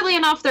 Weirdly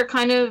enough,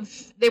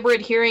 they were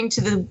adhering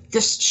to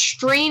this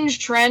strange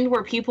trend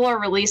where people are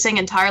releasing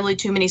entirely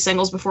too many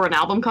singles before an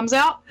album comes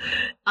out.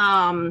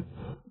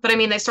 But I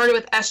mean, they started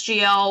with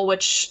SGL,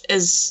 which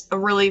is a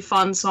really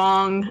fun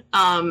song.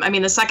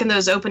 The second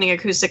those opening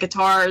acoustic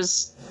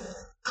guitars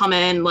come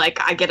in, like,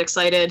 I get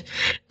excited.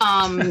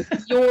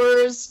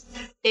 Yours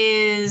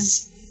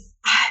is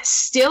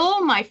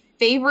still my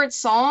favorite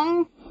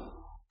song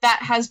that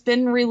has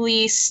been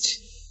released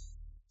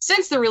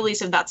since the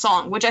release of that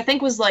song, which I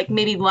think was like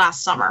maybe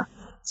last summer.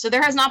 So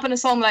there has not been a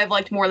song that I've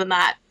liked more than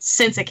that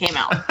since it came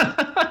out.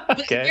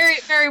 Okay. Very,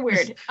 very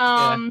weird.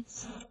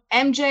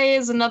 MJ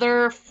is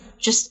another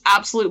just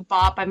absolute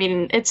bop. I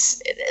mean,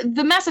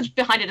 the message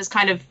behind it is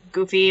kind of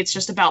goofy. It's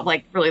just about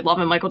like really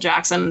loving Michael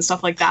Jackson and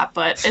stuff like that,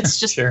 but it's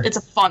just It's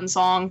a fun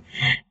song.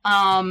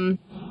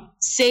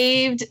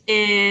 Saved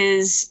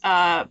is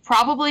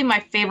probably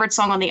my favorite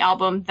song on the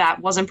album that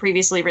wasn't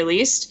previously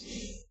released.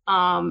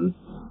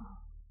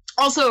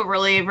 Also a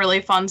really,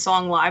 really fun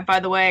song live, by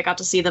the way. I got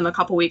to see them a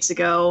couple weeks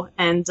ago,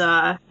 and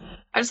I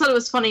just thought it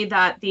was funny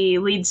that the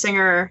lead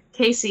singer,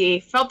 Casey,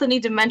 felt the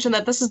need to mention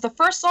that this is the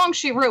first song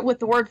she wrote with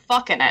the word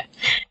fuck in it.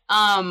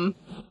 I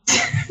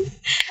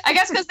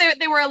guess because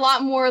they were a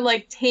lot more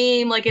like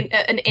tame, like an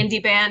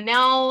indie band.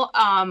 Now,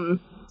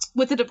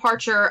 with the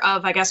departure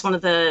of, I guess, one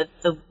of the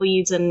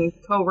leads and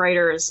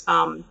co-writers,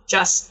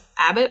 Jess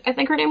Abbott, I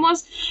think her name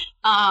was,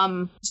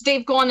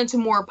 they've gone into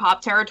more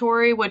pop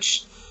territory,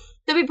 which,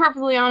 to be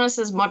perfectly honest,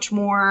 is much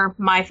more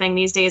my thing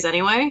these days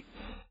anyway.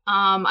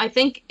 I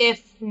think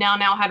if Now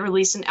Now had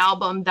released an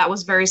album that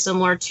was very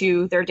similar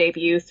to their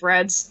debut,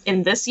 Threads,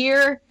 in this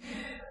year,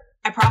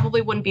 I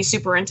probably wouldn't be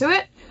super into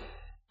it.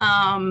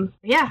 I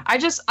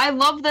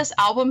love this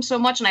album so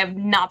much, and I have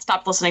not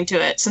stopped listening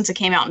to it since it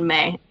came out in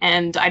May,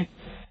 and I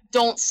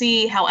don't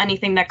see how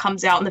anything that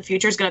comes out in the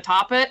future is going to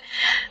top it.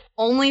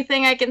 Only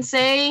thing I can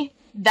say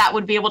that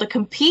would be able to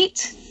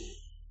compete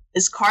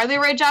is Carly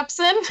Rae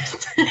Jepsen,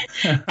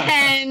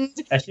 and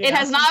it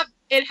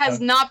has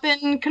not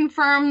been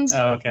confirmed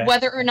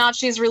whether or not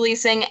she's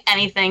releasing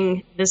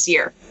anything this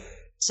year.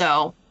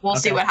 So we'll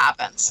see what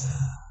happens.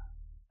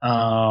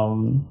 All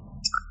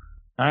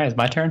right, it's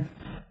my turn.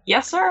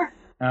 Yes, sir.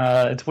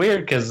 It's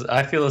weird because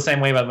I feel the same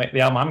way about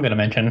the album I'm going to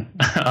mention.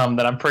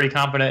 That I'm pretty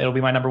confident it'll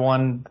be my number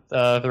one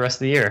the rest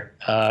of the year.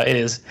 It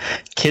is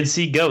 "Kids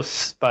See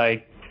Ghosts"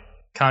 by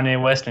Kanye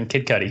West and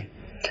Kid Cudi.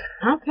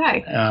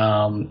 Okay.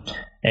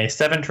 A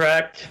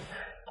 7-track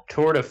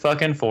tour de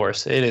fucking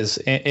force. It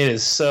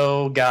is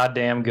so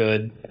goddamn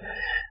good.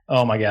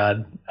 Oh my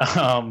god.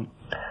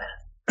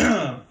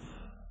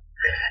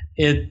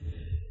 It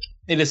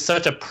is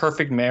such a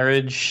perfect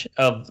marriage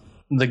of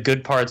the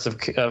good parts of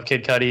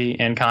Kid Cudi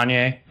and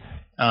Kanye,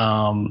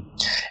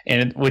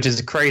 which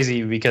is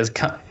crazy because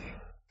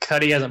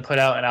Cudi hasn't put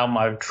out an album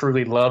I've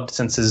truly loved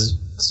since his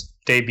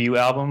debut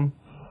album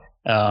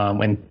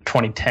in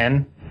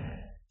 2010.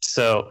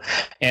 So,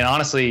 and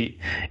honestly,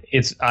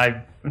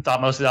 I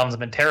thought most of the albums have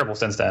been terrible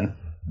since then.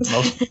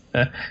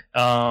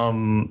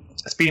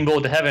 Speeding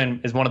Bullet to Heaven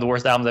is one of the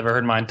worst albums I've ever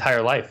heard in my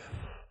entire life.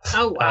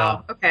 Oh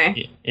wow!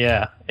 Okay.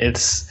 Yeah,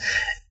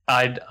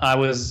 I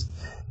was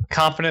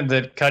confident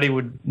that Cudi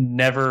would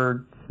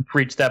never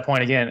reach that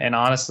point again, and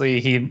honestly,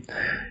 this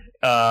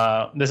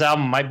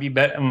album might be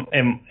better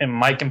and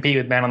might compete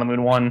with Man on the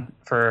Moon 1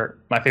 for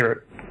my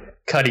favorite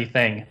Cudi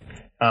thing.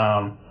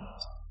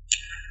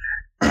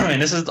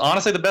 And this is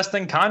honestly the best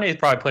thing Kanye's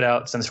probably put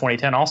out since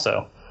 2010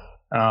 also.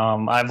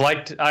 I've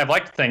liked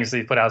things that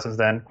he put out since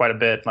then quite a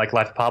bit, like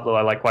Life of Pablo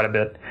I like quite a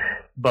bit.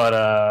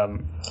 But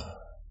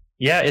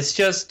yeah, it's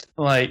just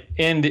like,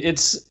 and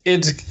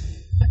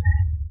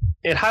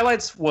it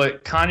highlights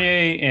what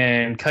Kanye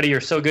and Cudi are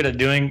so good at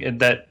doing,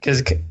 that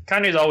because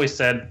Kanye's always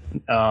said,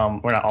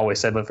 or not always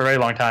said, but for a very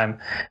long time,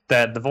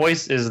 that the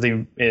voice is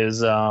the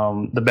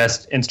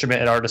best instrument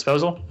at our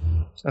disposal.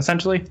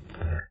 Essentially,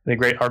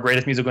 our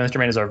greatest musical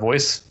instrument is our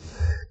voice,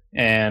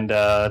 and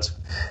I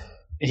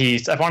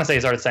want to say he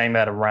started saying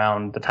that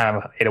around the time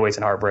of 808s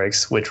and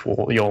Heartbreaks, which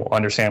you'll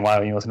understand why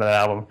when you listen to that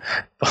album.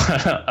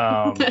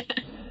 But,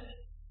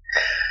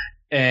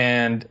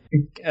 and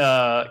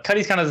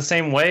Cudi's kind of the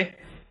same way.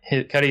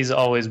 Cudi's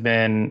always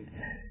been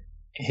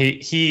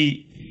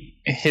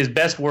his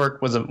best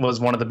work was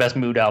one of the best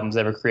mood albums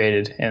ever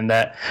created, and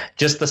that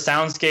just the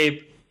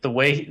soundscape,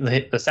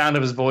 the sound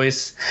of his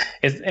voice,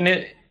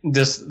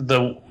 just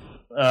the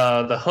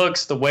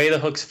hooks, the way the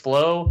hooks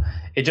flow,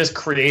 it just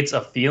creates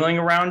a feeling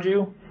around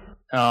you,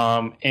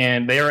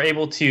 and they are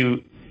able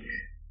to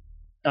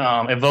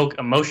evoke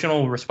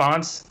emotional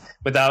response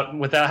without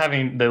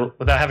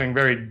having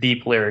very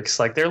deep lyrics.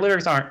 Like, their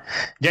lyrics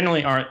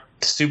generally aren't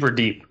super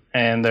deep,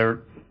 and they're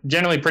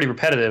generally pretty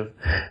repetitive,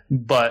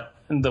 but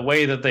the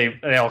way that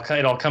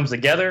it all comes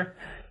together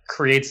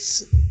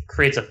creates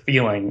a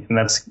feeling, and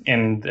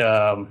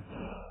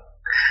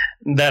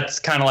that's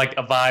kind of like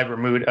a vibe or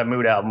a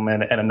mood album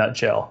in a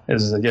nutshell.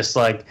 Is just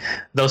like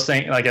those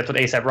things. Like, that's what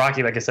A$AP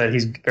Rocky, like I said,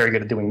 he's very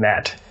good at doing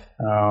that.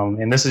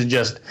 And this is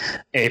just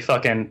a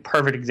fucking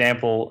perfect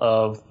example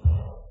of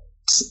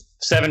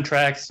 7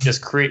 tracks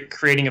just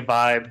creating a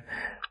vibe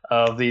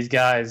of these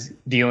guys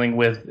dealing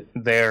with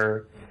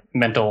their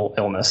mental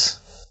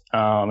illness,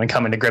 and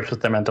coming to grips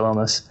with their mental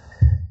illness.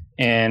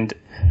 And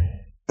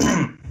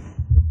like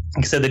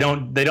I said, they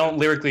don't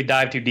lyrically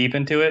dive too deep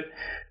into it,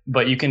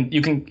 but you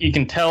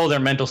can tell their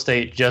mental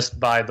state just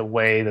by the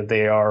way that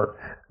their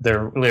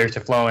lyrics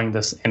are flowing,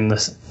 the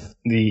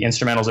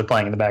instrumentals are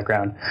playing in the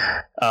background.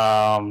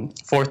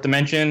 Fourth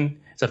Dimension,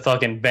 it's a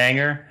fucking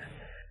banger.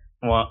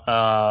 Might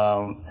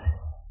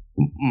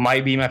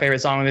be my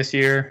favorite song this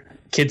year.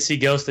 Kids See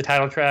Ghosts, the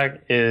title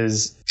track,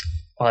 is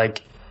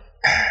like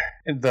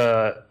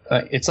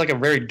it's like a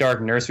very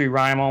dark nursery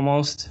rhyme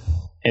almost.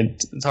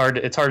 It's hard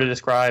to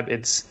describe.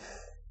 It's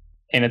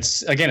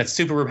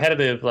super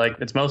repetitive. Like,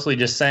 it's mostly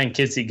just saying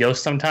kids see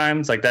ghosts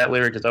sometimes. Like, that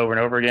lyric is over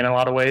and over again in a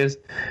lot of ways,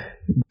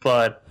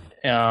 but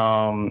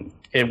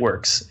it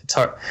works. It's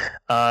hard.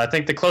 I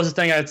think the closest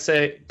thing I'd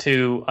say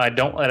to I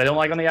don't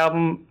like on the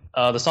album,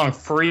 the song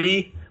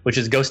 "Free," which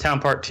is Ghost Town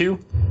Part 2.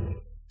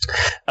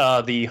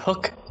 The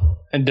hook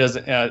does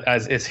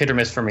as it's hit or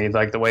miss for me.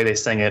 Like, the way they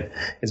sing it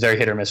is very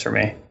hit or miss for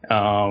me.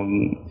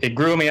 It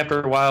grew on me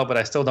after a while, but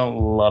I still don't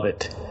love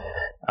it.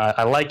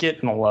 I like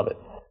it and I love it.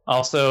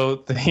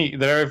 Also, the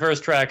very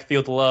first track,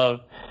 "Feel the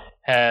Love,"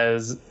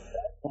 has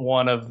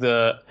one of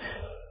the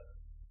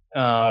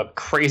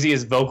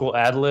craziest vocal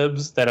ad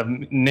libs that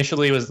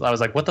initially I was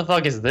like, what the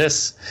fuck is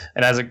this?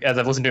 And as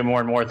I've listened to it more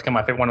and more, it's become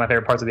one of my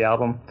favorite parts of the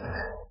album.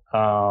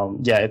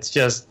 Yeah, it's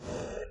just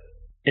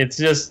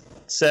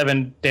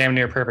 7 damn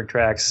near perfect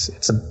tracks.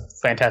 It's a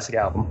fantastic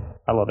album.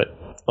 I love it.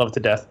 Love it to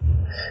death.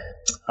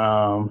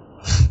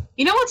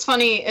 You know what's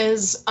funny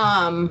is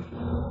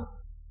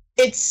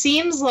it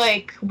seems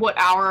like what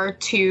our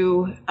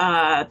 2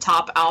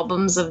 top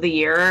albums of the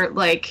year,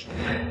 like,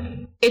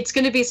 it's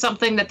going to be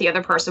something that the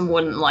other person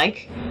wouldn't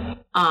like.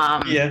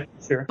 Yeah,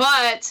 sure.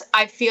 But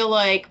I feel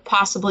like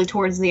possibly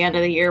towards the end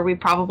of the year, we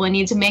probably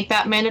need to make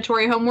that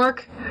mandatory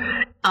homework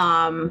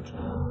Um,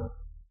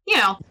 you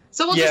know,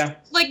 so we'll just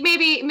like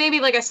maybe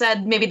like I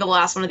said, maybe the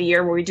last one of the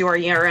year where we do our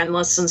year-end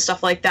lists and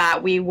stuff like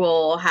that, we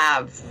will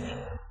have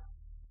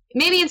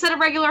maybe instead of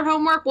regular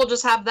homework, we'll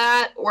just have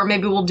that, or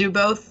maybe we'll do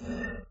both.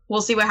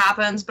 We'll see what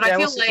happens, but I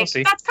feel that's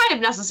kind of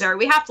necessary.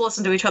 We have to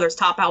listen to each other's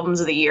top albums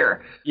of the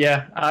year.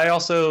 Yeah, I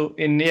also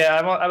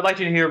I would like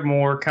you to hear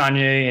more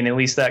Kanye and at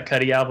least that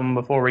Cudi album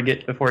before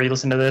you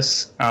listen to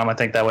this. I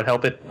think that would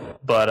help it,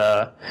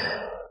 but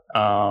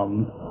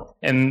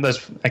and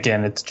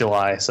it's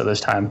July, so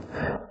there's time.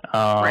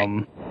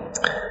 Right.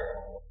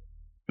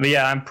 But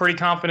yeah, I'm pretty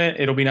confident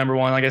it'll be number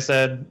one. Like I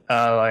said,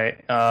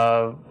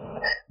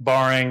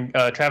 barring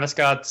Travis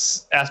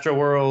Scott's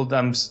Astroworld,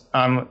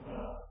 I'm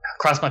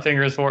cross my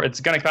fingers for it's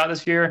going to come out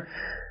this year.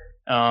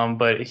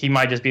 But he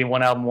might just be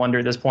one album wonder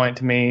at this point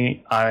to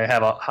me. I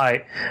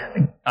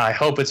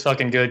hope it's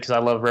fucking good because I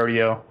love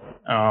Rodeo.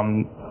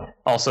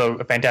 Also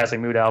a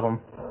fantastic mood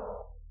album.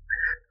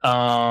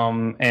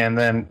 And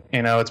then,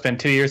 it's been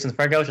 2 years since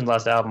Frank Ocean's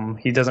last album.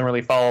 He doesn't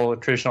really follow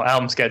traditional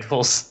album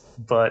schedules,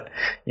 but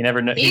you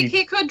never know.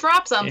 He could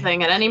drop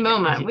something at any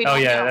moment.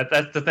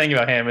 That's the thing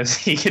about him is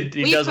he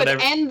does whatever.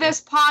 We could end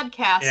this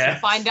podcast and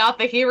find out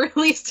that he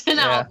released an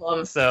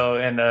album. So,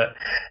 and a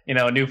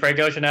new Frank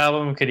Ocean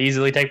album could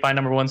easily take my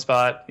number one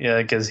spot.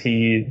 Yeah, because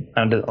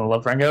I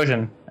love Frank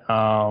Ocean.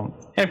 And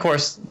of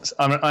course,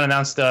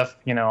 unannounced stuff.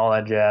 All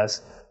that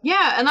jazz.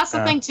 Yeah, and that's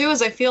the thing, too,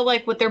 is I feel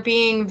like with there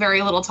being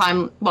very little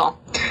time, well,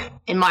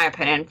 in my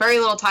opinion, very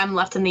little time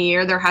left in the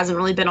year, there hasn't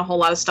really been a whole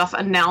lot of stuff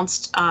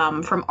announced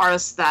from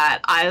artists that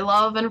I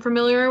love and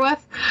familiar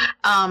with.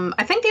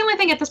 I think the only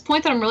thing at this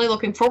point that I'm really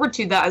looking forward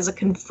to that as a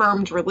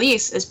confirmed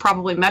release is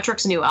probably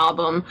Metric's new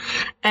album.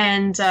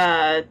 And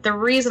the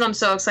reason I'm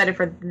so excited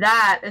for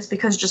that is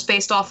because just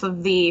based off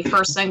of the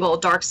first single,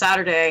 Dark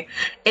Saturday,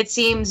 it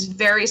seems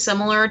very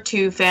similar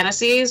to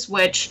Fantasies,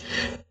 which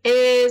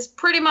is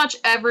pretty much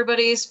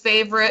everybody's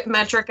favorite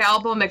Metric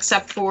album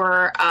except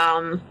for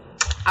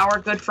our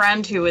good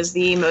friend who is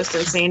the most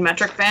insane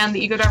Metric fan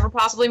that you could ever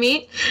possibly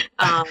meet.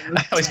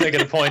 I always make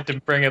it a point to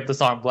bring up the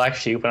song Black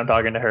Sheep when I'm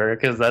talking to her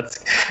because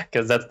that's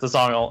the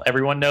song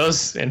everyone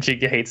knows and she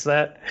hates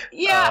that.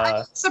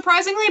 Yeah,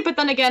 surprisingly, but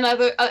then again,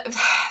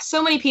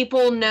 so many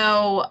people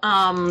know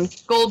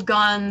Gold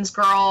Guns,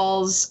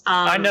 Girls.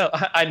 I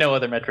know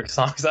other Metric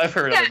songs. I've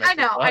heard. Yeah, I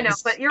know,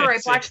 but you're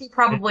right. Black Sheep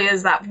probably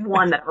is that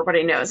one that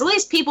everybody knows. At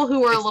least people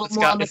who are a little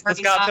more on the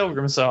Scott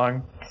Pilgrim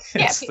song.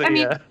 Yeah, but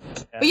you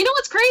know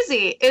what's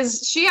crazy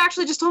is she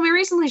actually just told me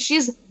recently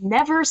she's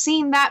never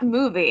seen that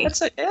movie.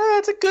 It's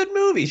a good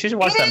movie. She should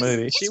watch that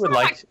movie.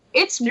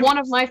 It's one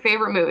of my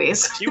favorite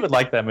movies. She would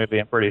like that movie.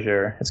 I'm pretty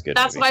sure it's good.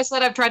 That's what I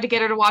said. I've tried to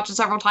get her to watch it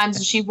several times,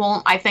 and she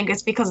won't. I think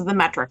it's because of the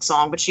Metric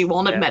song, but she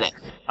won't admit it.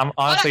 I'm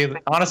honestly,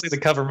 the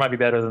cover might be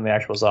better than the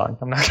actual song.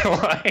 I'm not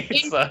gonna lie.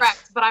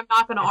 Incorrect, but I'm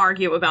not gonna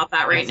argue about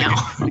that right now.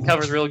 The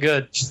cover's real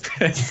good.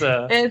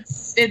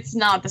 It's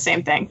not the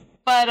same thing.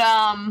 But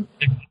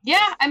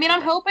yeah, I mean,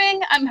 I'm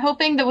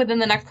hoping that within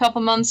the next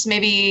couple months,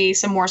 maybe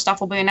some more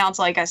stuff will be announced.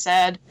 Like I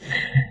said,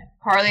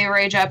 Carly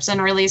Rae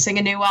Jepsen releasing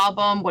a new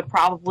album would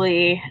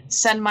probably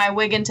send my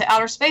wig into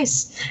outer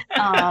space.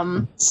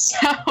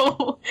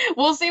 So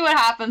we'll see what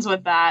happens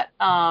with that.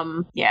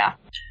 Yeah.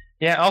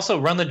 Yeah. Also,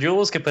 Run the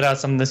Jewels could put out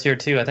something this year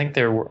too. I think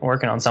they're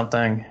working on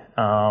something.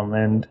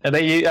 And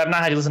I've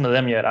not had to listen to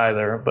them yet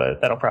either, but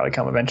that'll probably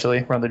come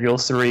eventually. Run the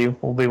Jewels 3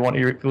 will be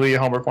your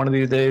homework one of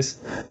these days.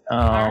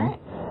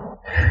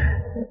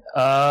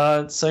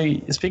 So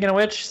speaking of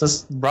which,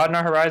 let's broaden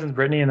our horizons,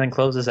 Brittany, and then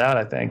close this out.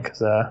 I think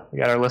because we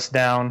got our list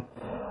down,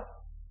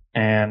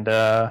 and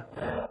I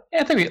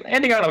think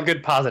ending on a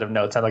good positive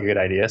note sounds like a good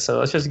idea. So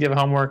let's just give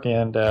homework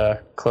and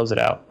close it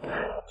out.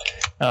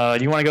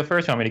 Do you want to go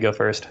first or want me to go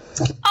first?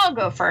 I'll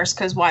go first,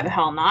 because why the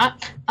hell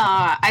not?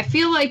 I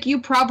feel like you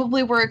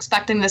probably were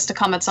expecting this to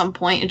come at some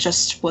point. It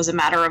just was a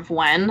matter of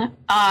when.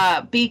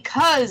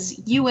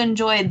 Because you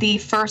enjoyed the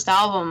first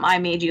album I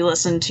made you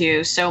listen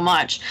to so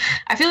much.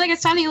 I feel like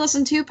it's time that you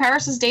listen to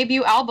Paris's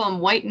debut album,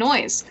 White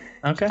Noise.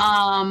 Okay.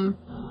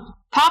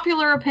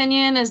 Popular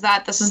opinion is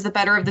that this is the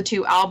better of the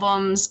two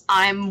albums.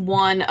 I'm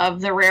one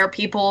of the rare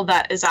people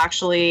that is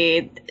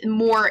actually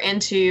more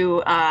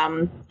into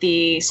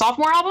the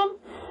sophomore album.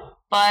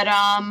 But,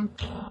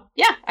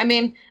 yeah, I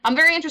mean, I'm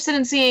very interested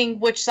in seeing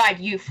which side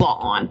you fall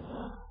on.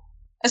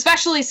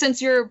 Especially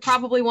since you're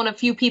probably one of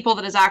few people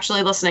that is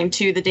actually listening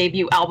to the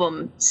debut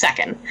album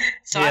second.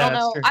 So yeah, I don't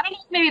know. I don't know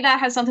if maybe that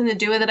has something to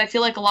do with it. I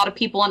feel like a lot of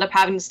people end up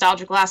having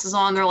nostalgia glasses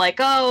on. They're like,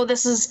 oh,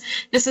 this is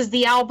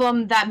the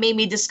album that made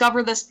me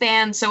discover this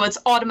band, so it's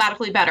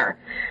automatically better.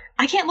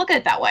 I can't look at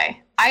it that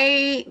way.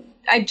 I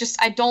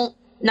don't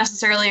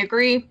necessarily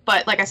agree,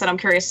 but like I said, I'm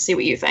curious to see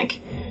what you think.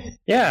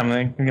 Yeah,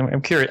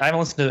 I'm curious. I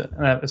haven't listened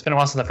to. It's been a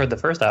while since I've heard the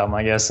first album.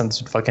 I guess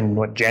since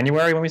fucking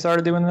January when we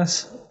started doing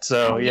this.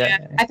 So yeah,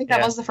 I think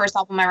that was the first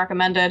album I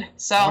recommended.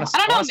 So I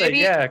don't know.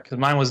 Maybe because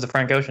mine was the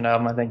Frank Ocean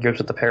album. I think yours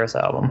was the Paris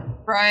album.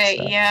 Right.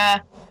 So, yeah.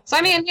 So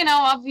I mean,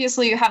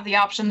 obviously you have the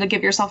option to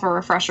give yourself a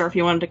refresher if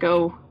you wanted to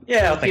go.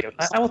 Yeah,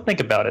 I will think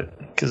about it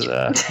because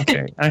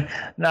okay. That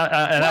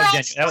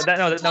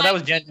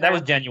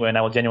was genuine.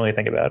 I will genuinely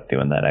think about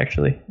doing that.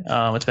 Actually,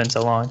 it's been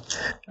so long.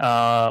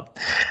 All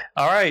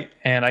right,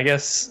 and I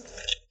guess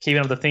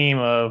keeping up the theme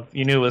of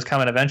you knew it was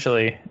coming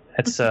eventually.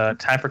 It's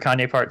time for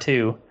Kanye Part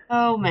 2.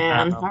 Oh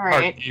man! All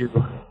right. Part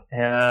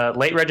 2.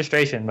 Late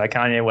Registration by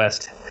Kanye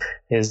West,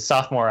 his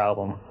sophomore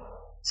album.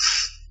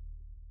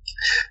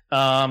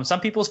 Some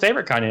people's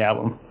favorite Kanye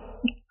album.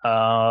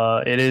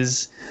 It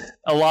is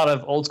a lot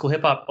of old school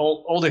hip hop,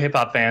 older hip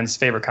hop fans'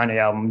 favorite Kanye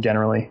album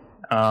generally.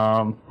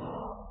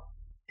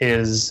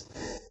 This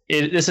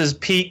is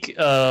peak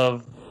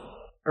of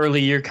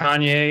early year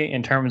Kanye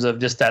in terms of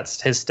just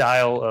that's his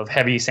style of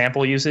heavy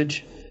sample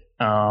usage,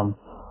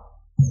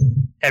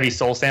 heavy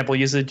soul sample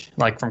usage,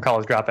 like from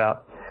College Dropout.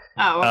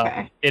 Oh,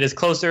 okay. It is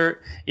closer.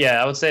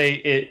 Yeah, I would say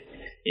it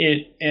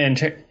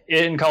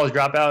and College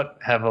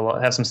Dropout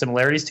have some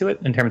similarities to it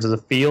in terms of the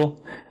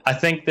feel. I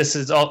think this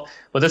is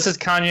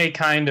Kanye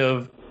kind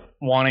of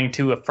wanting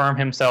to affirm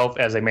himself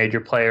as a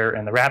major player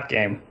in the rap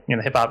game, in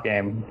the hip hop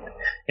game,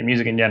 in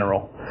music in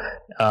general.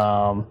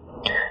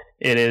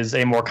 It is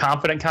a more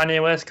confident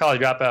Kanye West.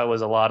 College Dropout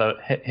was a lot of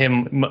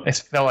him. It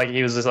felt like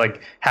he was just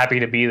like happy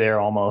to be there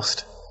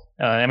almost.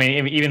 I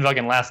mean, even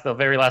fucking the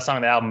very last song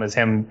of the album is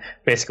him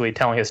basically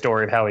telling his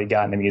story of how he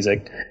got into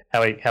music,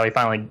 how he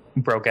finally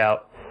broke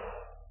out.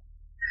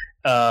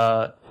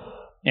 Yeah,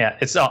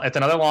 it's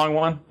another long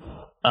one.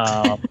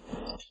 Are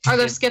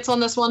there skits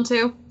on this one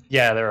too?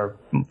 Yeah, there are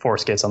 4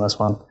 skits on this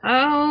one.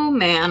 Oh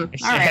man!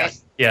 All right.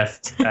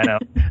 Yes,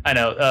 I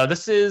know.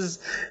 This is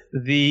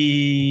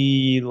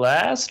the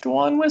last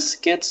one with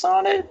skits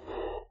on it.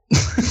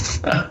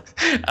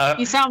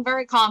 You sound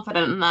very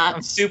confident in that.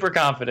 I'm super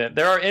confident.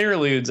 There are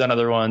interludes on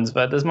other ones,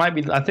 but this might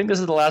be. I think this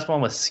is the last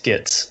one with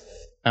skits.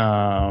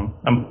 I'm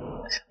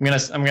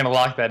gonna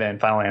lock that in.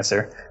 Final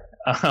answer.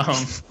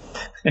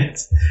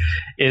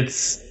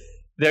 It's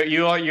there.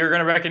 You're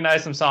gonna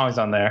recognize some songs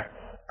on there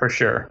for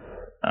sure.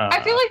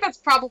 I feel like that's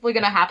probably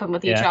gonna happen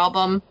with each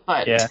album,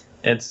 but yeah,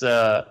 it's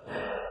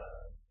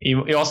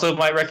you also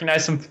might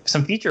recognize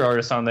some feature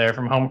artists on there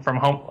from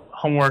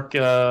homework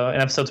in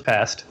episodes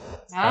past.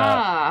 Okay.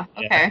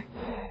 Yeah.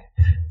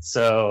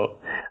 So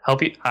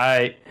hope you.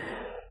 I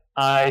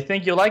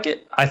think you'll like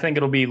it. I think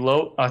it'll be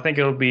low. I think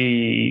it'll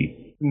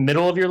be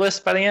middle of your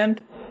list by the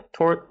end,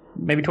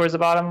 maybe towards the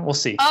bottom. We'll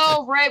see.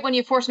 Oh, right. When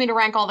you forced me to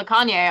rank all the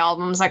Kanye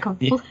albums, I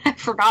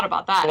forgot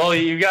about that. Well,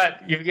 you've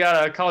got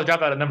a College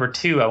Dropout at number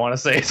 2. I want to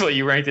say is what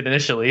you ranked it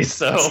initially.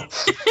 So.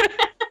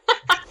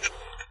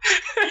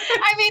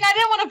 I mean, I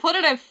didn't want to put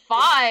it at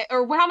 5.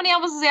 Or how many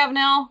albums does he have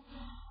now?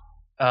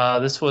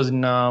 This was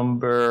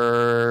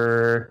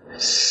number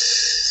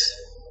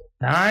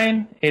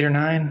 8 or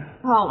 9.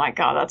 Oh my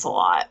god, that's a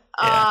lot.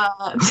 Yeah.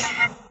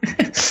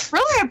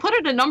 Really? I put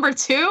it at number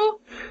 2?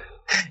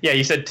 Yeah,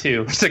 you said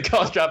 2. So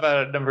College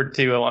Dropout at number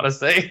 2, I want to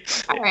say.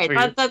 All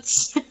right,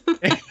 that's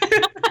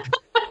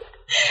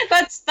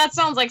that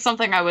sounds like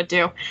something I would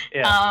do.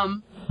 Yeah.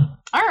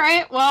 All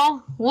right,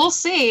 well, we'll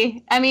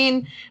see. I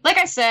mean, like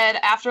I said,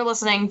 after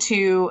listening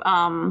to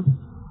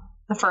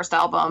the first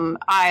album,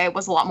 I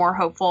was a lot more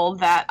hopeful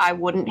that I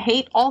wouldn't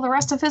hate all the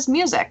rest of his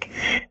music.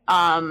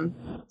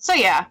 So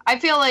yeah, I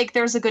feel like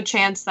there's a good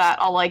chance that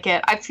I'll like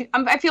it.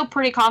 I feel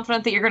pretty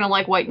confident that you're going to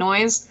like White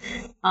Noise.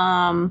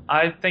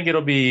 I think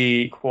it'll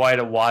be quite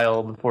a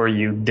while before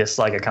you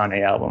dislike a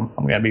Kanye album.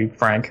 I'm going to be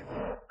frank.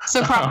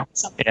 So probably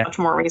something much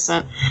more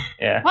recent.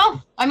 Yeah.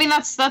 Well, I mean,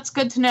 that's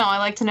good to know. I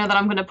like to know that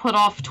I'm going to put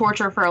off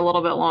torture for a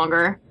little bit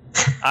longer.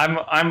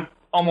 I'm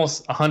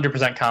almost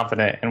 100%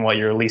 confident in what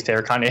your least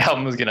favorite Kanye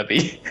album is going to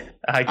be.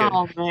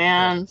 Oh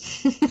man.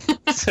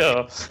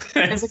 So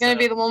is it going to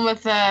be the one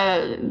with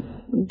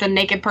the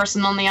naked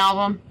person on the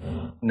album?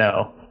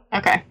 No.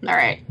 Okay. All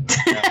right.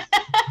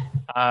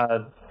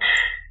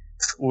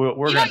 We're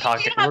going to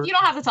talk. You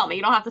don't have to tell me.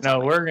 You don't have to tell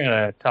me. No, we're going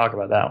to talk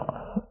about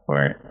that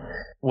one.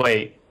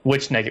 Wait,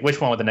 which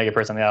one with the naked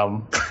person on the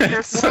album?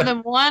 There's more than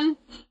one?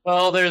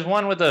 Well, there's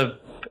one with a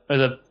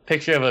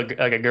picture of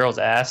a girl's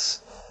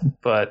ass,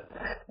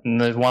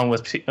 and there's one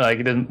with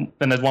then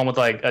there's one with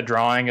like a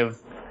drawing of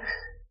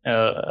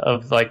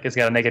like it's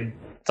got a naked.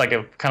 It's like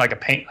a kind of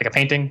like a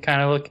painting kind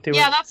of look to it.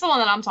 Yeah, that's the one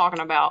that I'm talking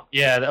about.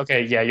 Yeah.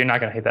 Okay. Yeah, you're not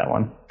gonna hate that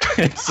one.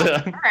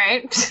 All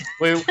right.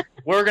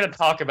 We're gonna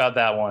talk about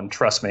that one.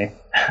 Trust me.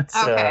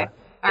 Okay.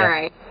 All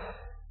right.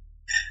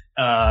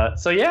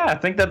 So yeah, I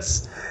think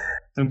that's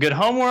some good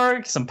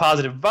homework, some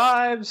positive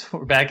vibes.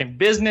 We're back in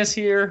business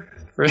here.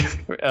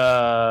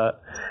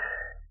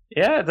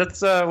 Yeah,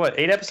 that's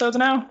 8 episodes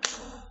now.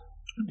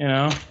 You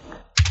know,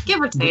 give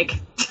or take.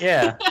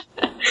 Yeah.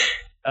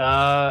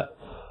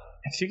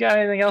 If you got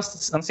anything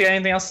else, to say, I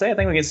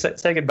think we can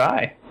say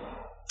goodbye.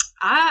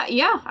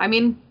 Yeah. I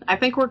mean, I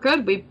think we're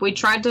good. We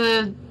tried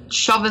to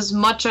shove as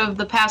much of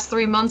the past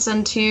 3 months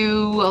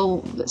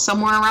into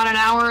somewhere around an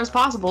hour as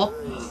possible.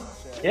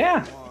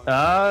 Yeah.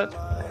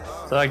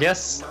 So I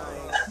guess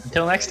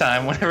until next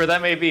time, whenever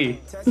that may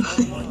be.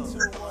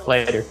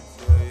 Later.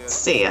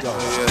 See ya.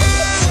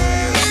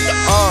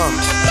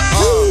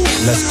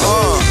 Let's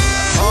go.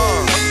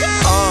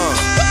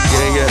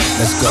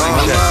 Let's go.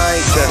 My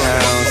mind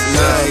sounds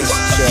nice.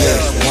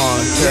 Check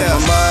one.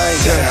 My mind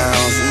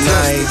sounds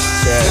nice.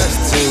 Check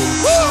two.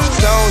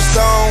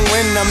 Stone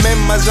when I'm in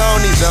my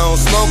zony zone.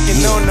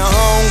 Smoking on the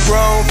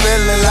homegrown,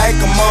 feeling like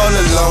I'm all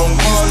alone.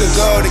 Used to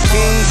go to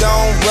King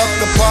Dome,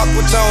 Rucker Park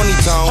with Tony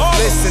Tone.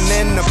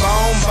 Listening to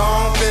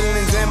bone,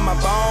 feelings in my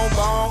bone.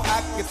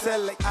 I could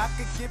tell like I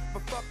could give a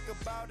fuck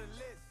about a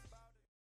list.